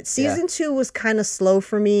 vibes for it. Season 2 was kind of slow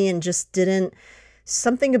for me and just didn't,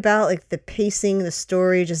 something about like the pacing, the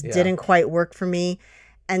story just didn't quite work for me.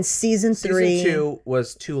 And season 3... Season 2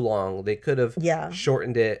 was too long. They could have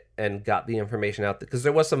shortened it and got the information out. Because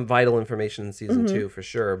there was some vital information in season 2 for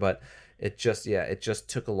sure. But it just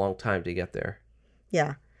took a long time to get there.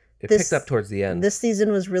 Yeah. It picked up towards the end. This season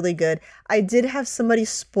was really good. I did have somebody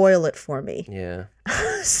spoil it for me. Yeah.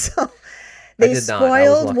 So they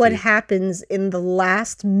spoiled what happens in the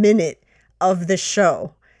last minute of the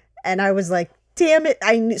show. And I was like, damn it.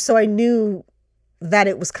 I knew that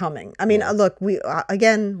it was coming. I mean, look, we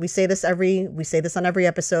say this on every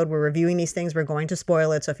episode. We're reviewing these things. We're going to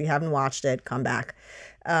spoil it. So if you haven't watched it, come back.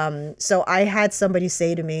 So I had somebody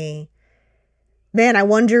say to me, man, I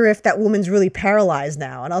wonder if that woman's really paralyzed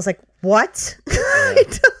now. And I was like, what? Yeah.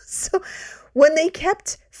 So when they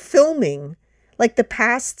kept filming, like the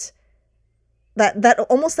past, that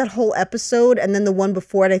almost that whole episode, and then the one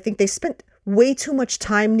before it, I think they spent way too much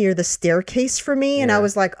time near the staircase for me. And I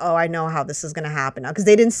was like, oh, I know how this is going to happen now. Because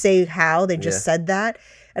they didn't say how, they just said that.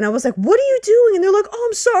 And I was like, what are you doing? And they're like, oh,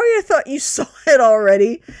 I'm sorry. I thought you saw it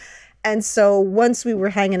already. And so once we were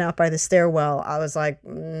hanging out by the stairwell, I was like,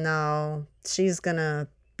 no, she's going to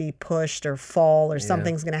be pushed or fall or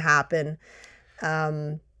something's going to happen.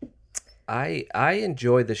 I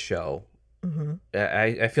enjoy the show. Mm-hmm.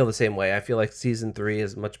 I feel the same way. I feel like season 3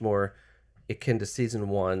 is much more akin to season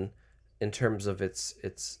 1 in terms of its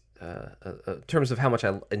terms of how much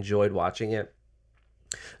I enjoyed watching it.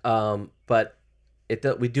 But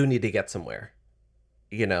we do need to get somewhere.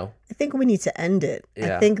 You know, I think we need to end it.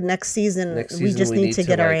 Yeah. I think next season we just need to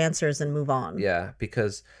get our answers and move on. Yeah,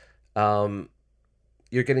 because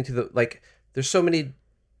you're getting to the there's so many,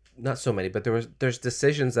 not so many, but there's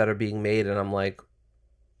decisions that are being made, and I'm like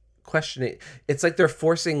questioning. It's like they're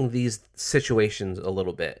forcing these situations a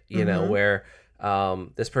little bit, you know, where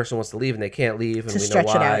this person wants to leave and they can't leave, and to we stretch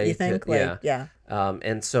know why. It out, you think?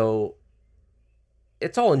 And so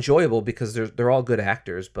it's all enjoyable because they're all good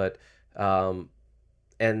actors, but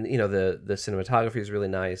and you know the cinematography is really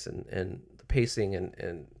nice, and the pacing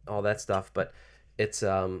and all that stuff, but it's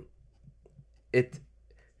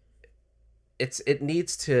it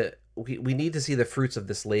needs to, we need to see the fruits of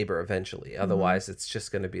this labor eventually, otherwise it's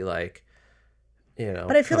just going to be like, you know.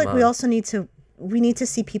 But I feel like we also need to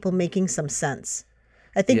see people making some sense.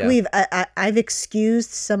 I think I've excused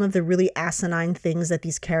some of the really asinine things that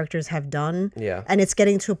these characters have done. Yeah. And it's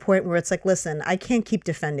getting to a point where it's like, listen, I can't keep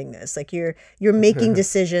defending this. Like you're making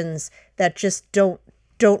decisions that just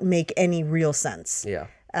don't make any real sense. Yeah.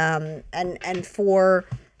 And for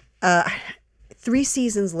 3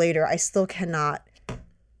 seasons later, I still cannot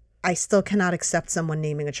accept someone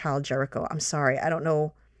naming a child Jericho. I'm sorry. I don't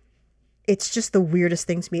know. It's just the weirdest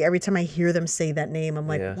thing to me. Every time I hear them say that name, I'm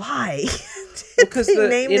like, why? Because they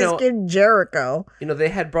named this kid Jericho. You know, they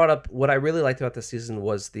had brought up, what I really liked about the season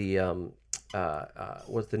was the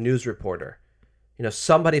news reporter. You know,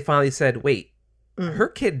 somebody finally said, wait, her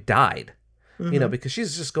kid died. You know, because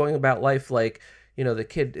she's just going about life like, you know, the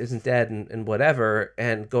kid isn't dead and whatever,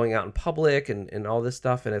 and going out in public and all this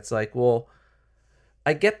stuff. And it's like, well,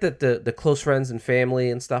 I get that the close friends and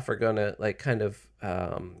family and stuff are going to like kind of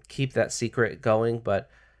keep that secret going, but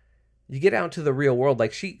you get out into the real world,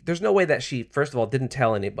 like there's no way that she, first of all, didn't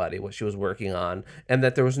tell anybody what she was working on, and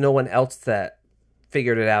that there was no one else that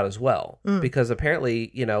figured it out as well, because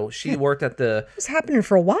apparently, you know, she worked at the... It was happening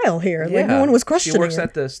for a while here. Like no one was questioning. She works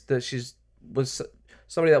at was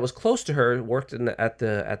somebody that was close to her, worked at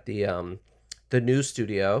the news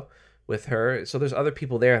studio with her. So there's other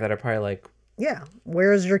people there that are probably like, yeah,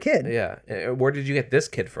 where's your kid? Yeah, where did you get this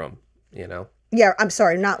kid from? You know? Yeah, I'm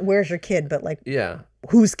sorry, not where's your kid, but like, yeah,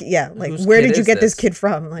 whose where did you get this kid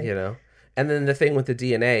from? Like, you know. And then the thing with the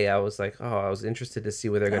DNA, I was like, I was interested to see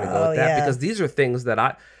where they're going to go with that, because these are things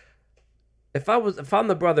that if I'm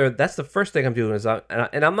the brother, that's the first thing I'm doing is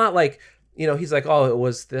and I'm not like, you know, he's like, oh, it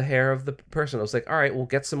was the hair of the person. I was like, all right, we'll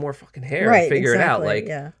get some more fucking hair and figure it out. Like,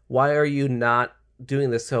 why are you not doing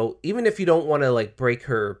this? So even if you don't want to like break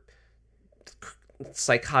her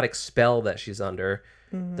psychotic spell that she's under,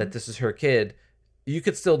 that this is her kid, you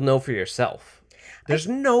could still know for yourself. There's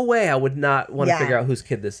no way I would not want to figure out whose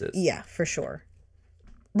kid this is. Yeah, for sure.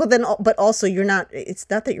 But also it's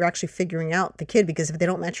not that you're actually figuring out the kid, because if they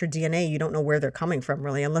don't match your DNA, you don't know where they're coming from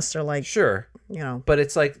really, unless they're like, sure, you know, but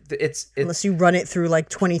it's like, unless you run it through like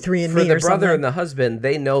 23andMe for the or brother something. and the husband,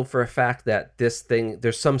 they know for a fact that this thing,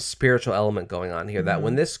 there's some spiritual element going on here, that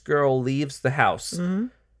when this girl leaves the house,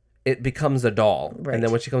 it becomes a doll. Right. And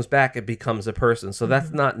then when she comes back, it becomes a person. So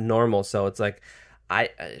that's not normal. So it's like,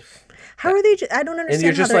 how are they? I don't understand. And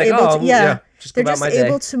you're just how they're like, able to. Yeah, just they're just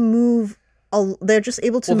able to move. They're just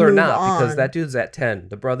able to. Well, they're not on. Because that dude's at 10.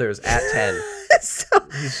 The brother is at 10.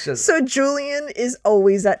 So Julian is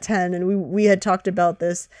always at 10, and we had talked about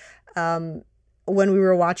this when we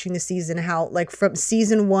were watching the season. How like from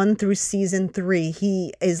season 1 through season 3,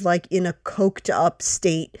 he is like in a coked up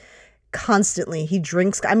state. Constantly he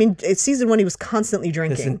drinks. I mean, it's season 1 he was constantly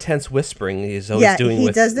drinking. This intense whispering he's always doing.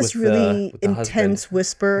 He does this really intense husband.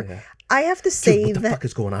 Whisper. Yeah. I have to say, what the fuck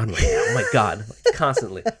is going on right now? Oh my god,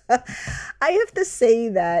 constantly. I have to say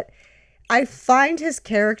that I find his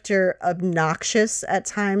character obnoxious at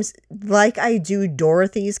times, like I do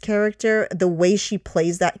Dorothy's character. The way she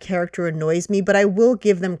plays that character annoys me, but I will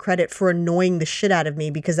give them credit for annoying the shit out of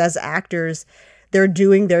me, because as actors, they're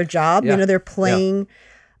doing their job. Yeah. You know, they're playing.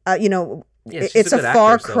 You know, it's a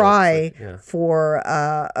far cry for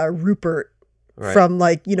Rupert, right, from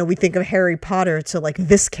like, you know, we think of Harry Potter to like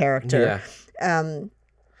this character. Yeah.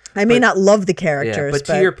 I may not love the characters, but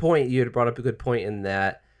to your point, you had brought up a good point in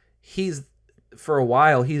that for a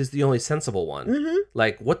while, he's the only sensible one. Mm-hmm.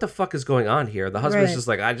 Like, what the fuck is going on here? The husband's just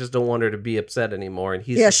like, I just don't want her to be upset anymore. And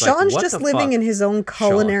he's Sean's like, just living in his own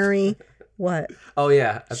culinary. What? Oh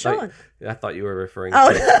yeah, I thought you were referring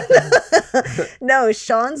to. No,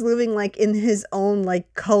 Sean's living like in his own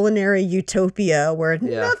like culinary utopia where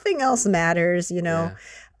nothing else matters. You know,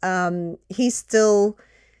 he's still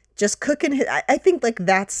just cooking. I think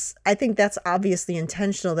that's obviously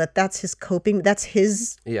intentional. That's his coping. That's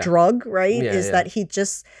his drug, right? That he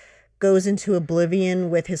just goes into oblivion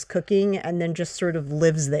with his cooking and then just sort of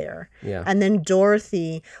lives there. Yeah. And then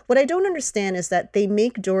Dorothy, what I don't understand is that they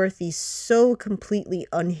make Dorothy so completely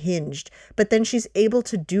unhinged, but then she's able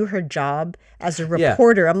to do her job as a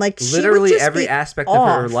reporter. I'm like, literally every aspect of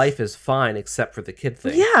her life is fine except for the kid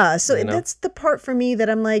thing. Yeah. So that's the part for me that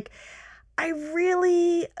I'm like, I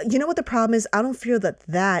really, you know what the problem is? I don't feel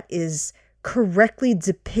that is correctly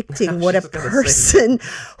depicting what a person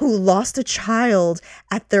who lost a child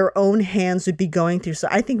at their own hands would be going through. So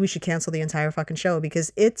I think we should cancel the entire fucking show,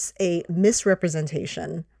 because it's a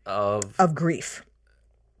misrepresentation of grief.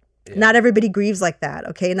 Not everybody grieves like that,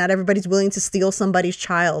 okay? Not everybody's willing to steal somebody's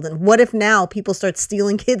child. And what if now people start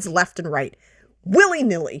stealing kids left and right,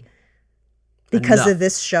 willy-nilly, because of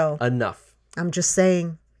this show? Enough. I'm just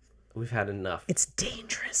saying. We've had enough. It's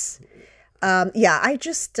dangerous. Yeah, I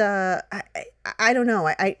just, I don't know.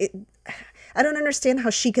 I don't understand how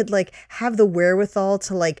she could, like, have the wherewithal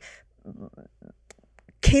to, like,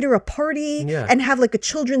 cater a party and have, like, a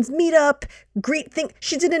children's meetup. Great thing.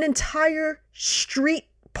 She did an entire street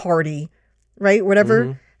party, right?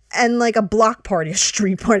 Whatever. And, like, a block party, a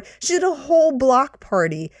street party. She did a whole block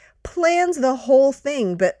party. Plans the whole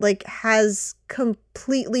thing, but, like, has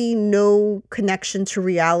completely no connection to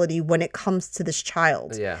reality when it comes to this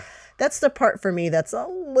child. Yeah. That's the part for me that's a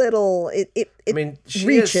little, it I mean,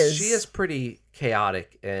 reaches. She is pretty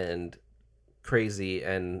chaotic and crazy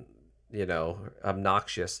and, you know,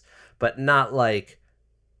 obnoxious, but not, like,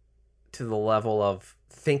 to the level of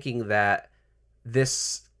thinking that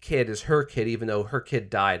this kid is her kid, even though her kid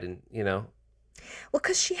died, and, you know. Well,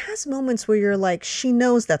 because she has moments where you're like, she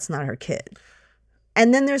knows that's not her kid.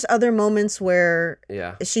 And then there's other moments where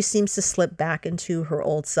she seems to slip back into her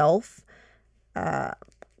old self.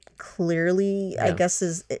 Clearly, I guess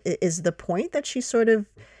is the point that she sort of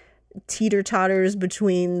teeter-totters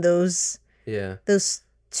between those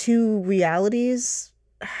two realities.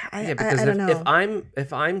 Because I don't know.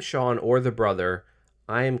 if I'm Sean or the brother,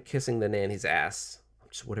 I am kissing the nanny's ass.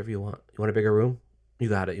 Just whatever you want. You want a bigger room? You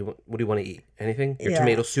got it. What do you want to eat? Anything? Your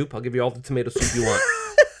tomato soup? I'll give you all the tomato soup you want.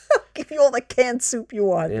 I'll give you all the canned soup you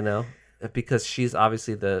want. You know? Because she's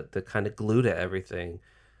obviously the kind of glue to everything.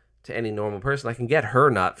 To any normal person, I can get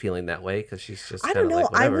her not feeling that way because she's just. I don't know.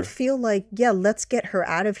 Like, I would feel like, let's get her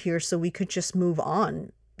out of here so we could just move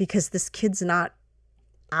on because this kid's not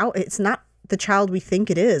out. It's not the child we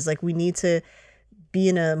think it is. Like, we need to be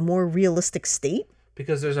in a more realistic state.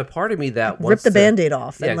 Because there's a part of me that rip the Band-Aid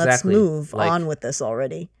off and let's exactly. move on with this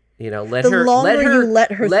already. You know, let her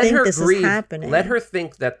think this is happening. Let her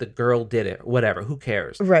think that the girl did it. Whatever. Who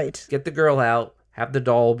cares? Right. Get the girl out. Have the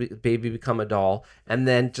doll baby become a doll, and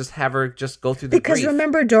then just have her just go through the because grief.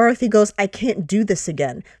 Remember, Dorothy goes, "I can't do this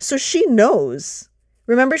again," so she knows.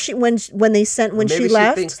 Remember, when she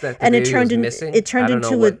left, and it turned into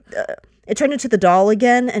the doll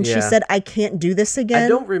again, and she said, "I can't do this again." I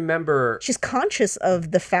don't remember. She's conscious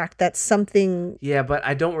of the fact that something. Yeah, but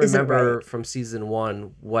I don't remember from season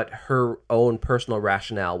 1 what her own personal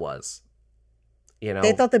rationale was. You know,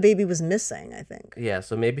 they thought the baby was missing, I think. Yeah,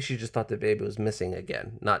 so maybe she just thought the baby was missing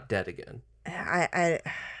again, not dead again. I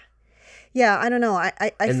don't know. I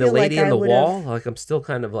and feel the lady like in the wall, like I'm still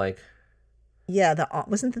kind of like. Yeah,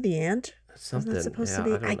 wasn't that the aunt? Something. Wasn't that supposed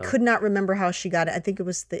to be? I could not remember how she got it. I think it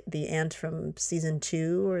was the aunt from season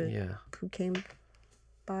 2 or who came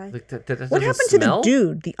by. Like what happened to the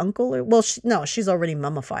dude, the uncle? Or she's already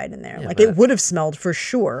mummified in there. Yeah, it would have smelled for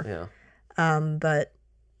sure. Yeah. But.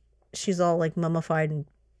 She's all like mummified in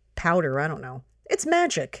powder. I don't know. It's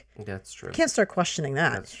magic. That's true. Can't start questioning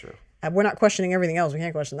that. That's true. We're not questioning everything else. We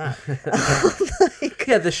can't question that.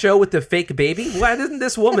 The show with the fake baby. Why doesn't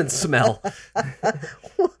this woman smell?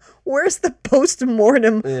 Where's the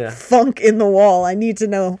post-mortem funk in the wall? I need to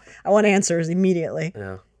know. I want answers immediately.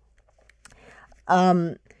 Yeah.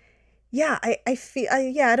 I feel.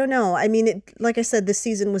 I don't know. I mean, like I said, this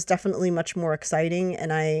season was definitely much more exciting,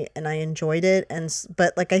 and I enjoyed it.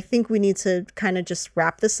 But like, I think we need to kind of just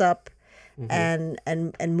wrap this up, and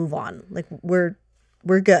move on. Like we're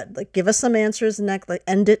good. Like, give us some answers, and like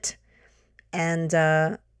end it. And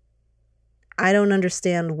I don't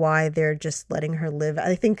understand why they're just letting her live.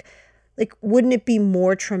 I think, like, wouldn't it be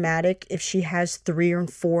more traumatic if she has 3 or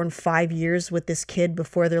 4 and 5 years with this kid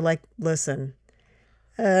before they're like, listen.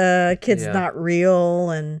 Kid's not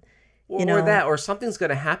real, and or something's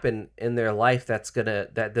gonna happen in their life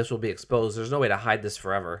that this will be exposed. There's no way to hide this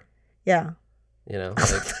forever. Yeah, you know,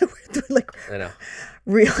 like I know,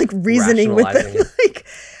 reasoning with it. Like,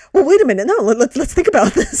 well, wait a minute, no, let's think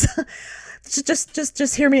about this.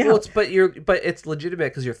 just hear me out. But it's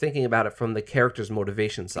legitimate because you're thinking about it from the character's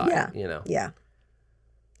motivation side. Yeah, you know. Yeah.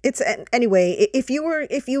 It's anyway, if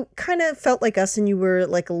you kind of felt like us and you were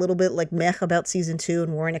like a little bit like meh about season 2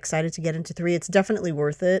 and weren't excited to get into 3, it's definitely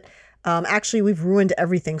worth it. Actually, we've ruined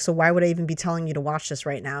everything, so why would I even be telling you to watch this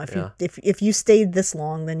right now? If you stayed this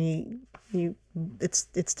long, then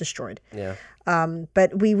it's destroyed. Yeah.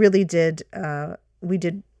 But we really did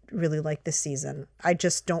really like this season. I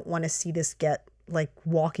just don't want to see this get like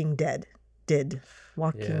Walking Dead did.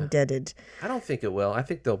 Deaded. I don't think it will. I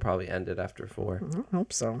think they'll probably end it after 4. I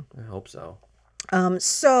hope so. Or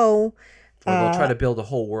they'll try to build a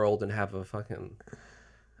whole world and have a fucking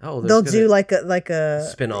Oh, they'll do like a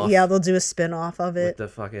spin-off. Yeah, they'll do a spin-off of it. With the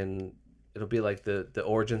fucking, it'll be like the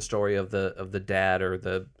origin story of the dad or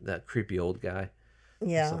that creepy old guy.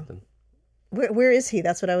 Yeah. Or something. Where is he?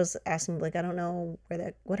 That's what I was asking. Like, I don't know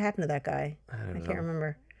what happened to that guy. I can't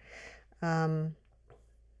remember.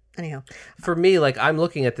 Anyhow, for me, like, I'm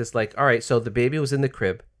looking at this like, all right, so the baby was in the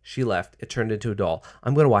crib, she left, it turned into a doll.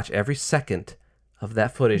 I'm gonna watch every second of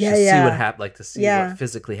that footage to see what happened, like to see what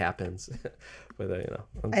physically happens. But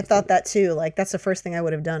I thought that too. Like, that's the first thing I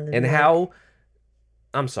would have done. And how?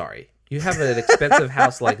 I'm sorry, you have an expensive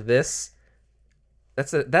house like this.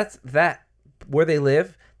 That's where they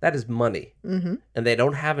live. That is money, and they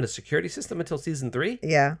don't have a security system until season 3.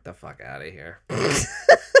 Yeah, get the fuck out of here.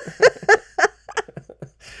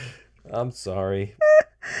 I'm sorry.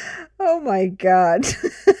 Oh my god.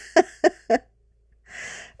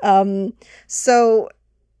 We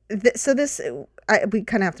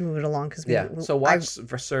kind of have to move it along because So watch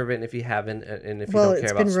Servant if you haven't, and if you don't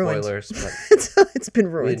care about spoilers. But it's been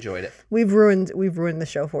ruined. We enjoyed it. We've ruined the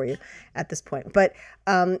show for you at this point. But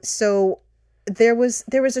so there was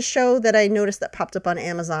a show that I noticed that popped up on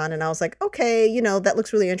Amazon, and I was like, okay, that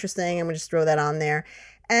looks really interesting. I'm gonna just throw that on there,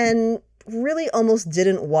 and really almost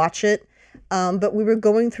didn't watch it. But we were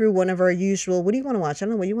going through one of our usual, what do you want to watch? I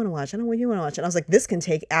don't know what you want to watch. I don't know what you want to watch. And I was like, this can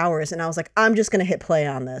take hours. And I was like, I'm just going to hit play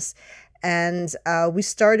on this. And we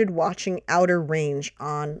started watching Outer Range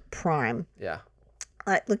on Prime. Yeah.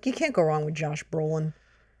 Look, you can't go wrong with Josh Brolin.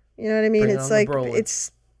 You know what I mean? It's like,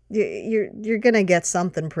 you're going to get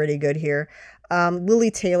something pretty good here.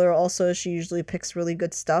 Lily Taylor also, she usually picks really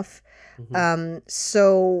good stuff. Mm-hmm.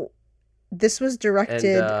 So this was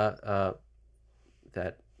directed. And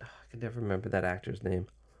I can never remember that actor's name.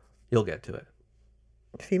 You'll get to it.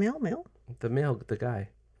 Female, male? The guy.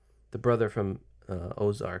 The brother from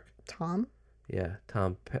Ozark. Tom? Yeah,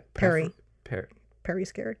 Tom Perry.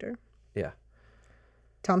 Perry's character. Yeah.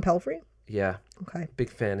 Tom Pelphrey? Yeah. Okay. Big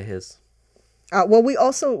fan of his. Well, we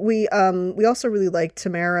also really like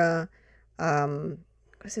Tamara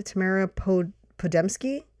Tamara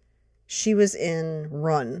Podemski? She was in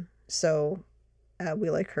Run, so we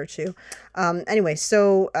like her too. Anyway,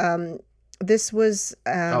 so this was.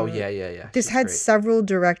 Yeah. This had several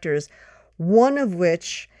directors, one of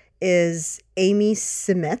which is Amy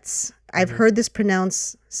Seimetz. I've heard this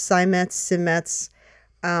pronounced Seimetz.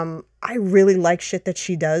 I really like shit that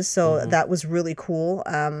she does, so that was really cool.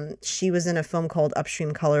 She was in a film called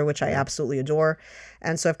Upstream Color, which I absolutely adore,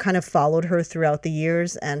 and so I've kind of followed her throughout the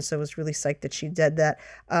years, and so I was really psyched that she did that.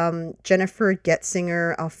 Jennifer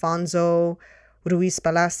Getzinger, Alfonso Ruiz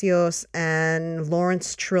Palacios, and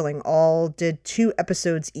Lawrence Trilling all did 2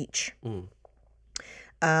 episodes each.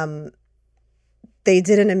 They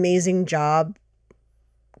did an amazing job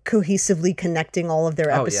cohesively connecting all of their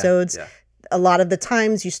episodes. Yeah. A lot of the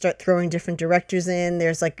times you start throwing different directors in.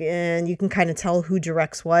 There's and you can kind of tell who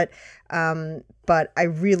directs what. But I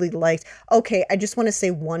really liked. Okay, I just want to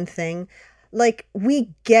say one thing. Like, we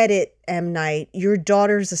get it, M. Night. Your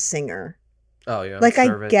daughter's a singer. Oh yeah. Like,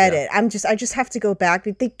 I get it. I just have to go back.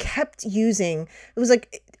 They kept using. It was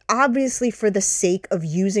like, obviously for the sake of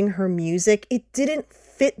using her music, it didn't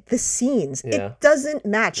fit the scenes. Yeah. It doesn't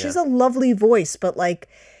match. She's a lovely voice, but like,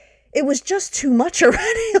 it was just too much already.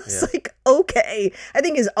 It was like, okay. I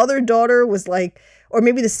think his other daughter was like, or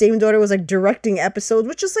maybe the same daughter was like directing episodes,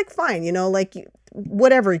 which is like fine, like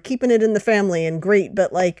whatever, keeping it in the family and great.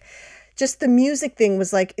 But like, just the music thing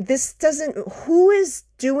was like, this doesn't, who is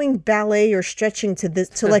doing ballet or stretching to this,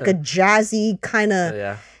 to like a jazzy kind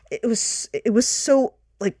of, it was so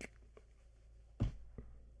like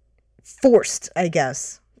forced, I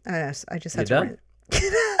guess. I just had to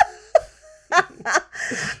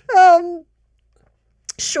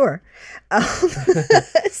sure.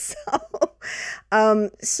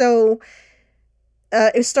 So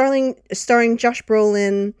it was starring Josh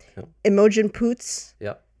Brolin, Imogen Poots,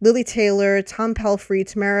 Lily Taylor, Tom Pelphrey,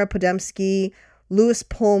 Tamara Podemski, Louis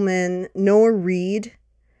Pullman, Noah Reid,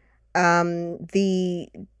 the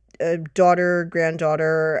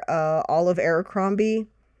granddaughter, Olive Abercrombie.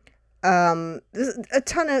 There's a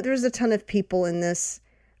ton of people in this.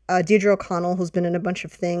 Deirdre O'Connell, who's been in a bunch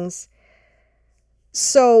of things.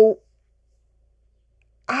 So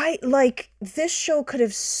this show could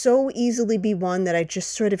have so easily be one that I just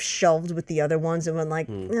sort of shelved with the other ones and went like,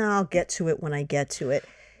 no, I'll get to it when I get to it.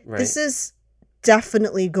 Right. This is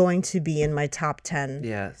definitely going to be in my top 10.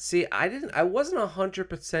 Yeah. See, I wasn't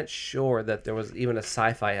 100% sure that there was even a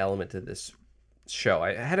sci-fi element to this show.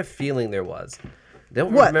 I had a feeling there was.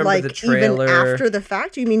 Don't remember like the trailer. Even after the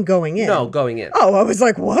fact? You mean going in? No, going in. Oh, I was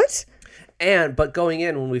like, what? But going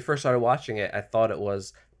in, when we first started watching it, I thought it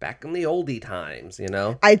was back in the oldie times, you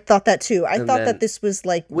know? I thought that too. I And thought then- that this was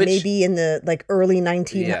like maybe in the like early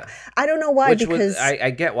 19. Yeah. I don't know why, Which because was, I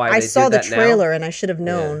get why I they saw did the that now. trailer and I should have Yeah.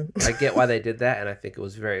 known. I get why they did that, and I think it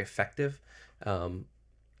was very effective,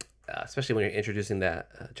 especially when you're introducing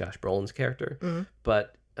that Josh Brolin's character. Mm-hmm.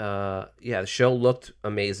 But yeah, the show looked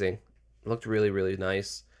amazing. It looked really, really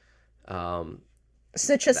nice.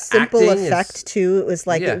 Such a simple acting effect is- too. It was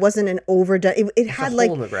like Yeah. it wasn't an overdone. It It's had a like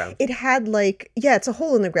hole in the ground. it had like it's a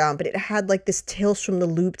hole in the ground, but it had like this Tales from the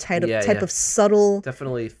Loop type Yeah, type yeah. of subtle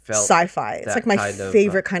Definitely felt sci-fi. It's that like my kind of,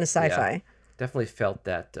 favorite kind of yeah. sci-fi. Definitely felt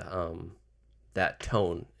that that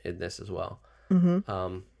tone in this as well.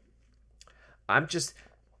 Mm-hmm.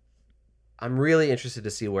 I'm really interested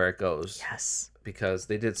to see where it goes. Yes. Because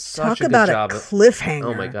they did such Talk a good about a job. cliffhanger.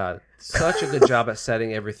 Oh my god, such a good job at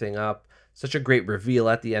setting everything up. Such a great reveal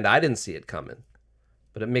at the end. I didn't see it coming,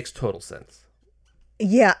 but it makes total sense.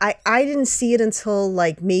 Yeah, I didn't see it until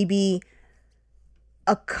like maybe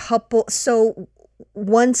a couple. So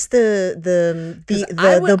once the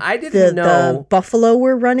buffalo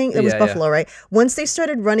were running, it was Yeah, buffalo, right? Once they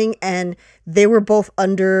started running and they were both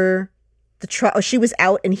under the truck. She was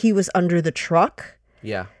out and he was under the truck.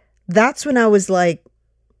 Yeah. That's when I was like,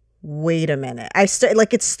 wait a minute.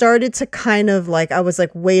 It started to kind of like, I was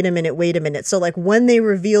like, wait a minute. So like when they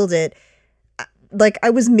revealed it, like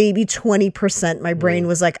I was maybe 20%. My brain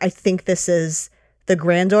was like, I think this is the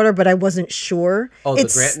granddaughter, but I wasn't sure. Oh,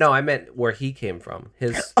 no, I meant where he came from.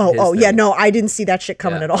 His yeah, thing. no, I didn't see that shit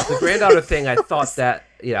coming Yeah. at all. The granddaughter thing, I thought that,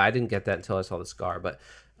 I didn't get that until I saw the scar, but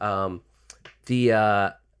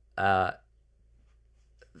the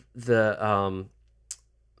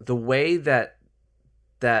way that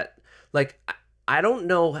like I don't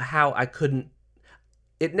know how I couldn't.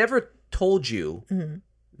 It never told you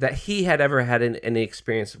that he had ever had any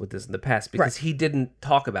experience with this in the past because he didn't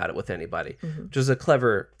talk about it with anybody, which is a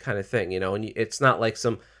clever kind of thing, and it's not like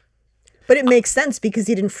some. But it makes sense because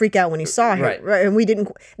he didn't freak out when he saw her, right? And we didn't.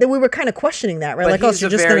 Then we were kind of questioning that, right? But like, he's oh, so a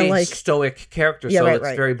you're just very gonna like stoic character, Yeah, so right, it's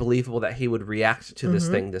right. very believable that he would react to this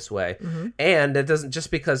thing this way. And it doesn't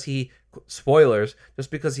just because spoilers,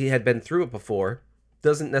 just because he had been through it before,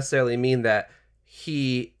 doesn't necessarily mean that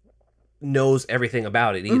he knows everything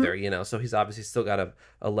about it either. So he's obviously still got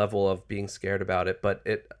a level of being scared about it. But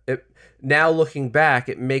it now looking back,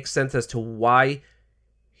 it makes sense as to why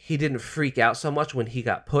he didn't freak out so much when he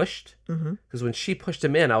got pushed. Because when she pushed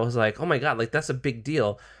him in, I was like, oh my God, like that's a big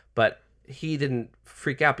deal. But he didn't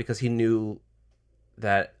freak out because he knew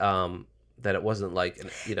that that it wasn't like,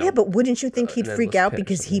 Yeah, but wouldn't you think he'd an freak endless out pit or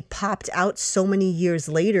because he something. popped out so many years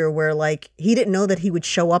later where like he didn't know that he would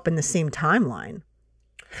show up in the same timeline.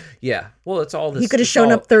 Yeah. Well, it's all this. He could have it's shown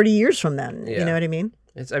all- up 30 years from then. Yeah. You know what I mean?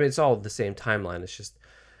 It's all the same timeline. It's just,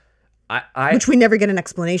 I Which we never get an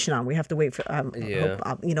explanation on. We have to wait for, Yeah.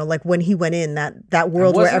 like when he went in that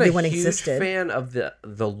world where everyone I wasn't a huge existed. fan of the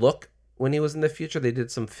look when he was in the future. They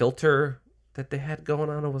did some filter that they had going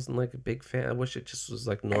on. I wasn't like a big fan. I wish it just was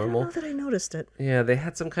like I normal. don't know that I noticed it. Yeah, they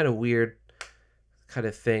had some kind of weird kind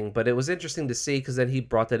of thing, but it was interesting to see because then he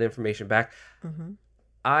brought that information back.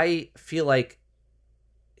 I feel like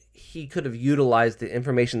he could have utilized the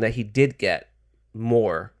information that he did get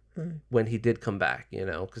more when he did come back,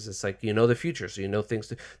 because it's like, the future, so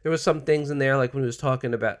things. There was some things in there, like when he was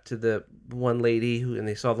talking about to the one lady and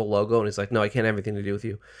they saw the logo and he's like, no, I can't have anything to do with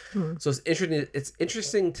you. So it's interesting. It's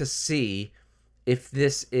interesting to see if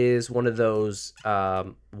this is one of those,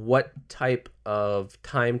 what type of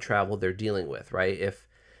time travel they're dealing with, right?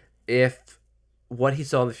 If what he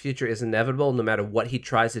saw in the future is inevitable, no matter what he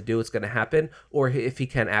tries to do, it's going to happen, or if he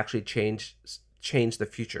can actually change the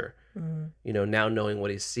future, now knowing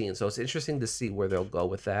what he's seen. So it's interesting to see where they'll go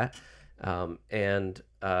with that. And then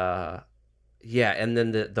the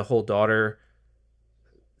whole daughter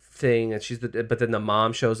thing, and but then the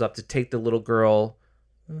mom shows up to take the little girl.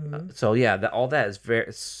 So yeah, all that is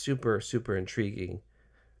very super, super intriguing.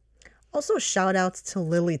 Also, shout outs to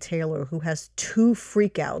Lily Taylor, who has 2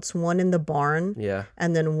 freakouts, one in the barn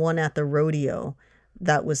and then one at the rodeo.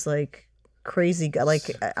 That was like crazy. Like,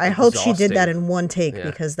 I hope she did that in one take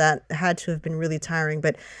because that had to have been really tiring.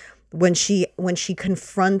 But when she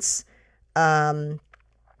confronts, God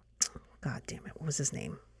damn it, what was his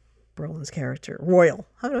name? Brolin's character, Royal.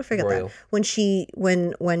 How did I forget Royal. that? When she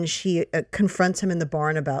confronts him in the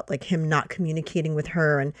barn about like him not communicating with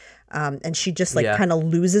her, and she just like kind of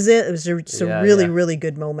loses it. It was a really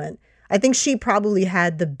good moment. I think she probably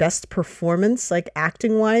had the best performance, like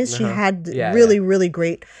acting wise. She had really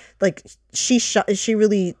great, like she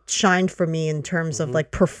really shined for me in terms of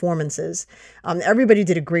like performances. Everybody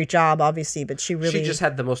did a great job, obviously, but she She just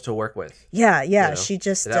had the most to work with. Yeah. She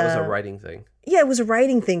just that was a writing thing. Yeah, it was a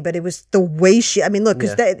writing thing, but it was the way I mean, look,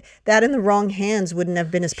 because Yeah. that in the wrong hands wouldn't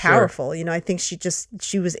have been as Sure. powerful. You know, I think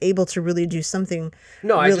she was able to really do something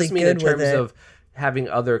No, I really just mean in good with terms it. of having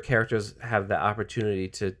other characters have the opportunity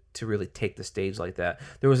to really take the stage like that.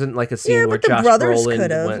 There wasn't like a scene Yeah, where but the Josh brothers Brolin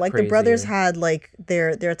could have. went Like crazy. the brothers had like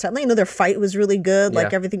their time. You know, their fight was really good.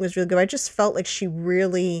 Like Yeah. everything was really good. I just felt like she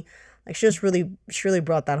really she really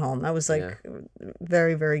brought that home. That was like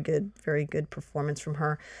very, very good performance from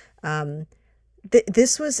her.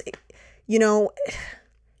 This was, you know,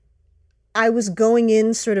 I was going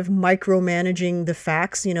in sort of micromanaging the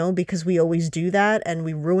facts, you know, because we always do that and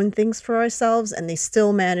we ruin things for ourselves, and they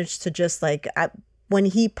still managed to just like when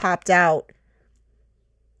he popped out.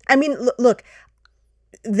 I mean, look,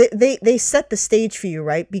 they set the stage for you,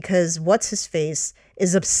 right? Because what's his face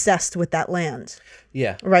is obsessed with that land,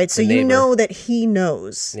 Yeah. right? So The you neighbor. know that he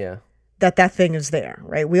knows Yeah. that thing is there,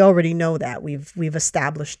 right? We already know that. We've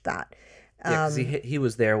established that. Yeah, because he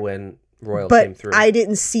was there when Royal But came through. I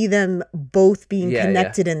didn't see them both being Yeah,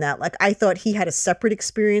 connected in that. Like I thought he had a separate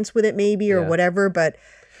experience with it, maybe, or Yeah. whatever. But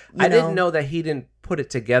I didn't know that he didn't put it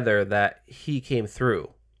together that he came through.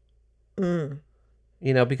 Mm,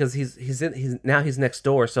 You know, because he's now he's next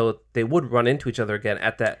door, so they would run into each other again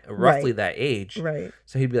at that roughly Right. that age. right.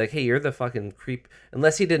 So he'd be like, "Hey, you're the fucking creep,"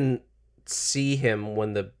 unless he didn't see him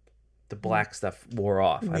when the black stuff wore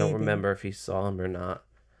off. I don't Maybe. remember if he saw him or not.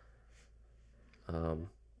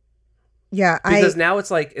 Yeah, Because now it's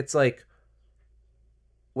like,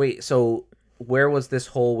 wait, so where was this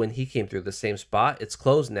hole when he came through? The same spot? It's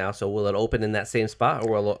closed now, so will it open in that same spot,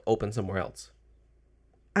 or will it open somewhere else?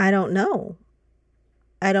 I don't know.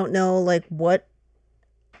 I don't know like what.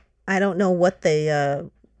 I don't know what they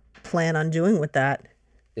plan on doing with that.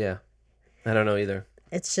 Yeah, I don't know either.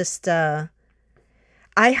 It's just I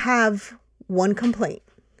have one complaint.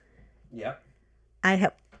 Yep.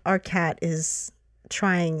 Our cat is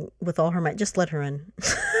trying with all her might. Just let her in.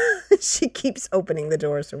 She keeps opening the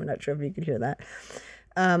door, so we're not sure if you could hear that.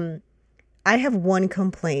 I have one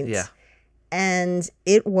complaint. Yeah. And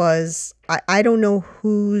it was, I don't know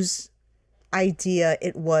whose idea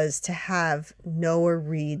it was to have Noah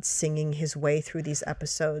Reid singing his way through these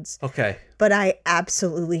episodes, Okay. but I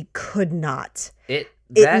absolutely could not. It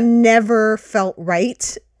It never felt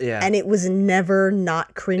right, yeah. and it was never not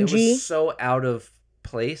It cringy. was so out of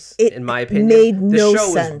place, It in my opinion. made the no show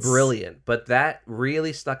sense. was brilliant, but that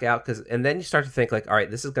really stuck out and then you start to think like, all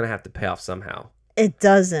right, this is gonna have to pay off somehow, It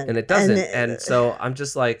doesn't. and it doesn't. And so I'm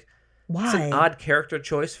just like, why? it's an odd character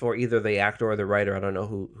choice for either the actor or the writer. I don't know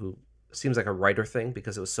who. Seems like a writer thing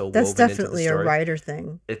because it was so That's woven definitely into the a story. writer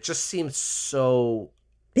thing. It just seems so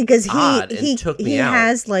Because odd and he took me he out.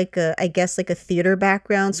 has like I guess like a theater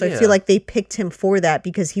background, so I Yeah. feel like they picked him for that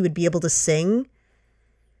because he would be able to sing.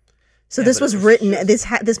 So Yeah, this but was it was written.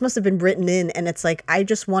 just- This must have been written in, and it's like I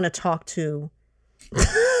just want to talk to,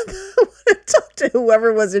 talk to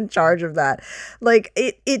whoever was in charge of that. Like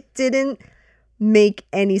it didn't make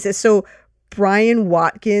any sense. So Brian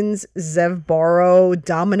Watkins, Zev Barrow,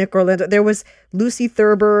 Dominic Orlando. There was Lucy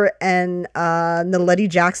Thurber and Naledi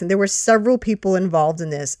Jackson. There were several people involved in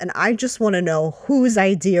this, and I just want to know whose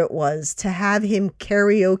idea it was to have him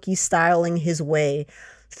karaoke styling his way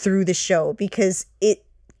through the show, because it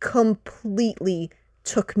completely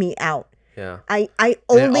took me out. yeah. I And it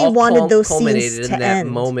only all wanted those culminated scenes in to that end.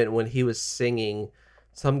 moment when he was singing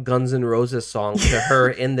some Guns N' Roses song to her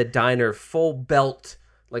in the diner, full belt,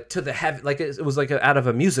 like to the heavy, like it was like out of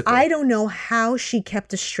a musical. I don't know how she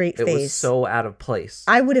kept a straight It face. was so out of place.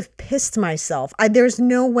 I would have pissed myself. There's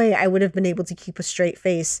no way I would have been able to keep a straight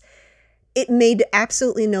face. It made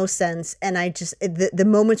absolutely no sense, and I just the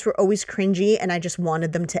moments were always cringy, and I just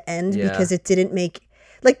wanted them to end Yeah. because it didn't make.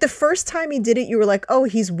 Like the first time he did it, you were like, "Oh,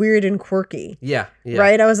 he's weird and quirky," Yeah.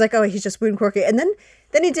 right? I was like, "Oh, he's just weird and quirky," and then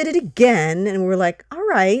he did it again, and we were like, "All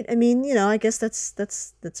right." I mean, you know, I guess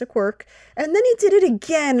that's a quirk. And then he did it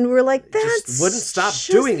again, and we were like, "That's Just wouldn't stop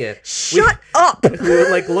just- doing it. Shut up!" We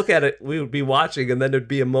would like look at it. We would be watching, and then there'd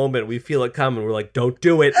be a moment we feel it coming. We're like, "Don't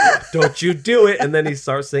do it! Don't you do it!" And then he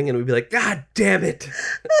starts singing, and we'd be like, "God damn it!"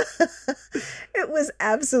 It was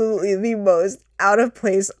absolutely the most out of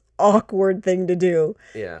place, awkward thing to do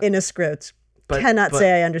Yeah. in a script. But- Cannot but-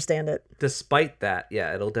 say I understand it. Despite that,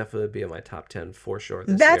 yeah, it'll definitely be in my top 10 for sure.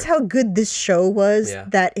 This That's year. how good this show was. Yeah.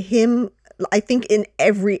 That him, I think in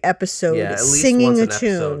every episode, Yeah, at least singing once a an tune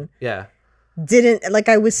episode. Yeah. didn't, like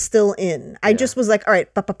I was still in. I Yeah. just was like, all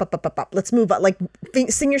right, pop, pop, pop, pop, pop, pop. Let's move on. Like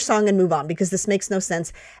sing your song and move on, because this makes no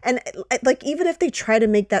sense. And like, even if they try to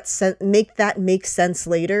make that make sense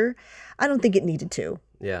later, I don't think it needed to.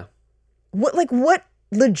 Yeah. What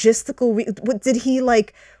logistical what did he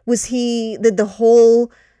like? Was he the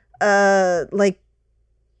whole like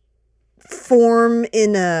form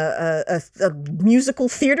in a musical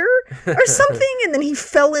theater or something, and then he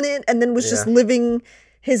fell in it and then was just living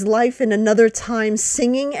his life in another time,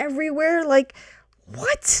 singing everywhere. Like,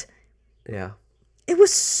 what? Yeah. It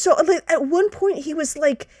was so, like, at one point he was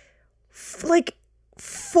like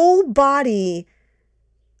full body,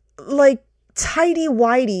 like tidy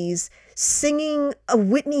whities, singing a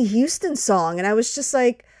Whitney Houston song, and I was just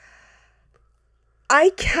like,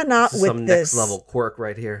 I cannot with some this. Next level quirk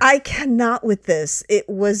right here. I cannot with this. It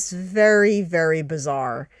was very, very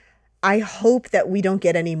bizarre. I hope that we don't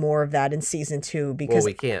get any more of that in season 2 because well,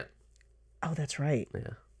 we can't. Oh, that's right.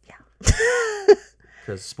 Yeah.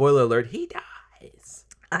 Because spoiler alert, he dies.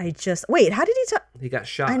 I just wait. How did he die? He got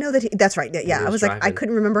shot. I know that. That's right. Yeah, I was like, I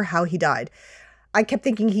couldn't remember how he died. I kept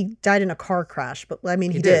thinking he died in a car crash, but I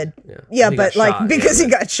mean, he did. Yeah, but like shot. Because he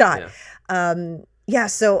got shot. Yeah.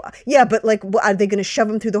 So but like, are they going to shove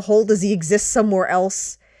him through the hole? Does he exist somewhere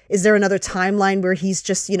else? Is there another timeline where he's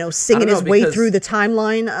just singing his way through the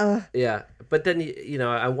timeline? Yeah, but then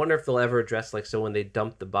I wonder if they'll ever address like when they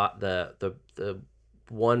dumped the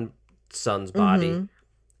one son's body,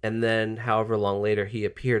 and then however long later he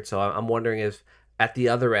appeared. So I'm wondering if at the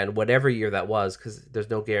other end, whatever year that was, because there's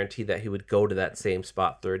no guarantee that he would go to that same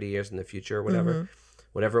spot 30 years in the future or whatever,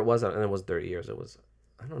 whatever it was, and it was 30 years. It was,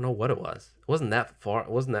 I don't know what it was. It wasn't that far. It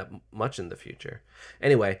wasn't that much in the future.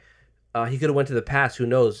 Anyway, he could have went to the past. Who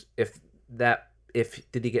knows if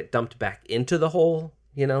did he get dumped back into the hole?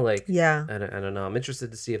 I don't know. I'm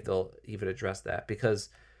interested to see if they'll even address that because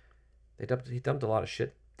he dumped a lot of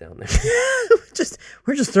shit down there.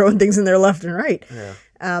 We're just throwing things in there left and right. Yeah.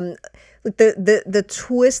 Look, the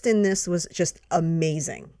twist in this was just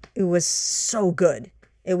amazing. It was so good.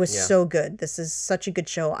 It was so good. This is such a good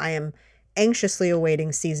show. I am anxiously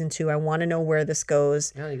awaiting season 2. I want to know where this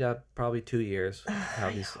goes. Yeah, you got probably 2 years. How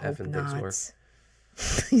these effing things work.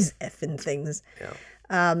 These effing things.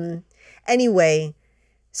 Yeah. Anyway,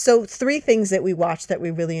 so 3 things that we watched that we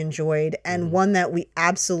really enjoyed, and one that we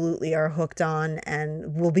absolutely are hooked on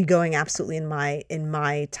and will be going absolutely in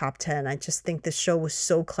my top 10. I just think this show was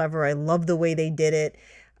so clever. I love the way they did it.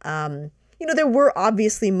 There were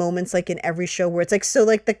obviously moments like in every show where it's like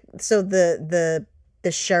the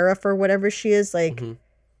sheriff or whatever she is, like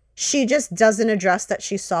she just doesn't address that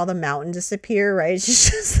she saw the mountain disappear, right? She's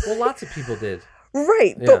just well, lots of people did.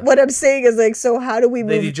 Right. Yeah. But what I'm saying is like, so how do we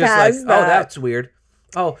move past that? Oh, that's weird.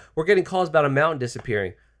 Oh, we're getting calls about a mountain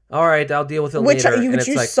disappearing. All right, I'll deal with it later. Which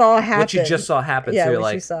you saw happen. What you just saw happen. Yeah, so you're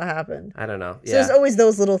what you saw happen. I don't know. Yeah. So there's always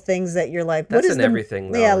those little things that you're like, what that's is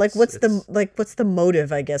everything. Though. Yeah, like what's the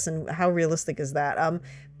motive, I guess, and how realistic is that?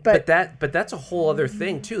 But that's a whole other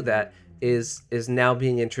thing too that is now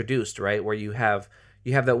being introduced, right? Where you have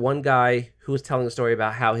that one guy who was telling a story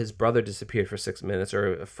about how his brother disappeared for 6 minutes,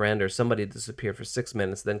 or a friend or somebody disappeared for 6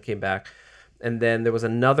 minutes, then came back. And then there was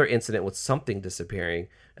another incident with something disappearing.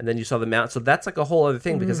 And then you saw the mountain. So that's like a whole other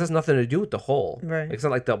thing because it has nothing to do with the hole. Right. Like, it's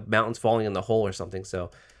not like the mountain's falling in the hole or something.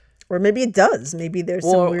 So, or maybe it does. Maybe there's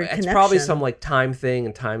some weird connection. It's probably some like time thing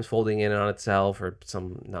and time's folding in on itself or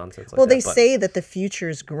some nonsense like that. Well, they say that the future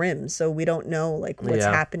is grim. So we don't know like what's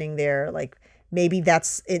happening there. Like maybe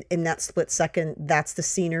that's in that split second, that's the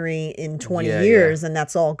scenery in 20 years and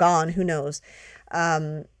that's all gone. Who knows?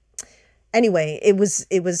 Anyway, it was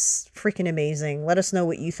freaking amazing. Let us know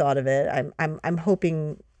what you thought of it. I'm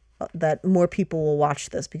hoping that more people will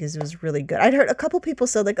watch this because it was really good. I'd heard a couple people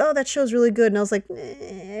said like, "Oh, that show's really good," and I was like,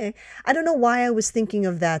 I don't know why I was thinking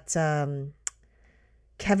of that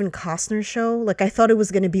Kevin Costner show. Like I thought it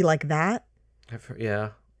was going to be like that.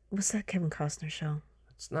 Yeah. What's that Kevin Costner show?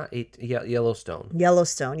 It's not Yellowstone.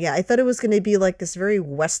 Yellowstone. Yeah, I thought it was going to be like this very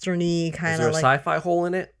westerny kind of. Is there a sci-fi hole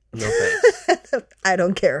in it? No thanks. I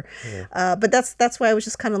don't care. Yeah. But that's why I was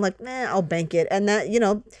just kind of like, I'll bank it. And that,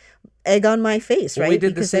 egg on my face, right? We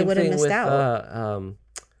did because the same they thing with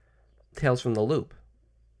Tales from the Loop.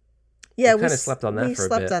 Yeah, we kind of slept on that for a bit. We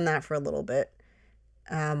slept on that for a little bit.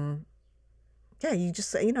 Yeah, you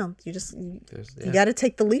just, you got to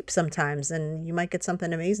take the leap sometimes and you might get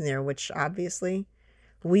something amazing there, which obviously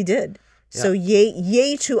we did. Yeah. So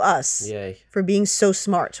yay to us. Yay. For being so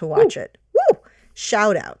smart to watch it. Woo!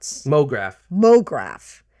 Shout outs.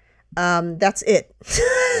 MoGraph. That's it.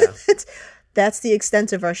 Yeah. That's the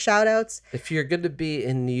extent of our shout outs. If you're going to be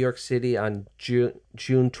in New York City on June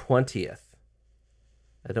 20th,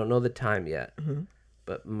 I don't know the time yet,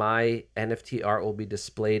 but my NFT art will be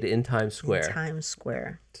displayed in Times Square.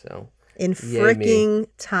 So in freaking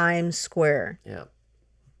Times Square. Yeah.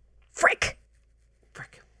 Frick.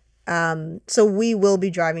 So we will be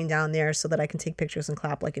driving down there so that I can take pictures and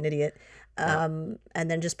clap like an idiot. And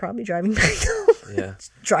then just probably driving back home. Yeah.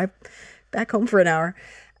 Drive back home for an hour.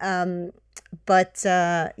 But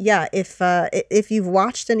yeah, if you've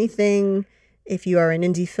watched anything, if you are an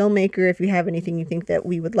indie filmmaker, if you have anything you think that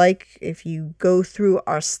we would like, if you go through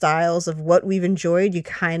our styles of what we've enjoyed, you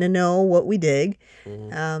kind of know what we dig.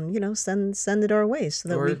 You know, send it our way so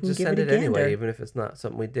that Or we can just give send it a it gander. anyway, even if it's not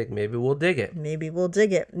something we dig. Maybe we'll dig it. Maybe we'll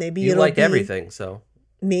dig it. Maybe You it'll like be everything, so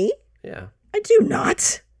me. yeah. I do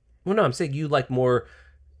not. Well, no, I'm saying you like more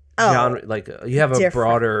Oh, genre, like you have a different.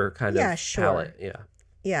 broader kind Yeah, of sure. palette. Yeah.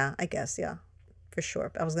 Yeah, I guess. Yeah, for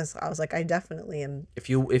sure. I was like, I definitely am. If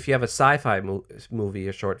you have a sci-fi movie,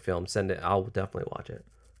 a short film, send it. I'll definitely watch it.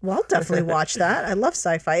 Well, I'll definitely watch that. I love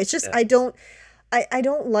sci-fi. It's just I don't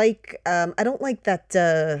like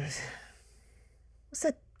that. What's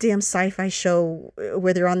that damn sci-fi show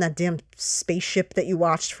where they're on that damn spaceship that you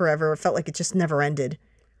watched forever? It felt like it just never ended.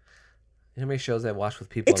 You know how many shows I watched with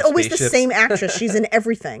people? It's on always the spaceships? same actress. She's in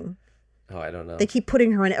everything. Oh, I don't know. They keep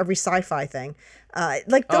putting her in every sci-fi thing.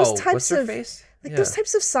 Like those types what's her of face? like Yeah. those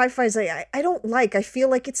types of sci-fis I don't like. I feel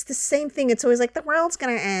like it's the same thing. It's always like the world's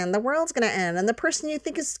gonna end, and the person you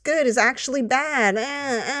think is good is actually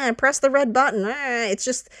bad. Press the red button. It's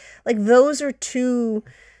just like those are too.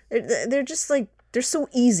 They're just like they're so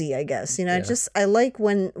easy. I guess you know. Yeah. I like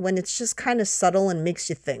when it's just kind of subtle and makes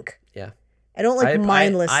you think. Yeah. I don't like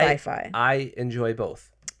mindless sci-fi. I enjoy both.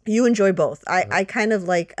 You enjoy both. I kind of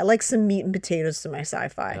like some meat and potatoes to my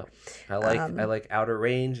sci-fi. Yeah. I like Outer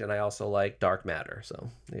Range, and I also like Dark Matter. So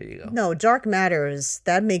there you go. No, Dark Matter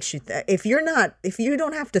that makes you if you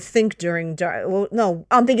don't have to think during dark. Well, no,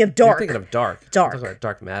 I'm thinking of Dark. You're thinking of Dark. Dark. I'm talking about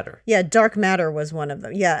Dark Matter. Yeah, Dark Matter was one of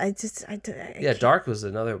them. Yeah, Yeah, Dark was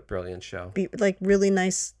another brilliant show. like really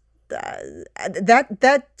nice.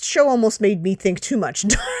 That show almost made me think too much.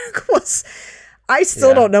 Dark was. I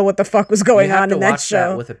still don't know what the fuck was going on in that show.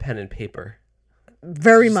 That with a pen and paper.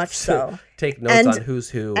 Very much so. Take notes on who's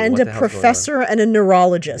who and what a the hell's going on. professor and a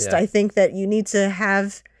neurologist. Yeah. I think that you need to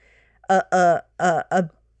have a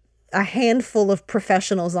handful of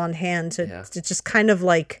professionals on hand to just kind of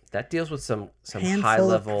like that deals with some handful high of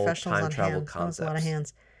level professionals time on travel hand. That was concepts. a lot of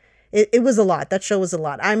hands. It was a lot. That show was a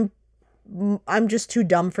lot. I'm just too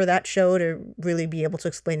dumb for that show to really be able to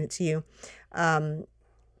explain it to you.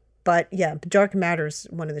 But yeah, Dark Matter's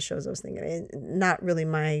one of the shows I was thinking. Not really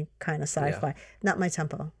my kind of sci-fi. Yeah. Not my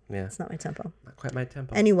tempo. Yeah. It's not my tempo. Not quite my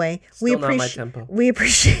tempo. Anyway, Still not my tempo. we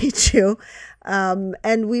appreciate you.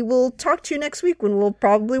 And we will talk to you next week when we'll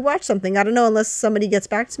probably watch something. I don't know, unless somebody gets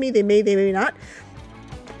back to me. They may not.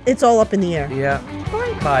 It's all up in the air. Yeah.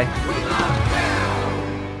 Bye. Bye.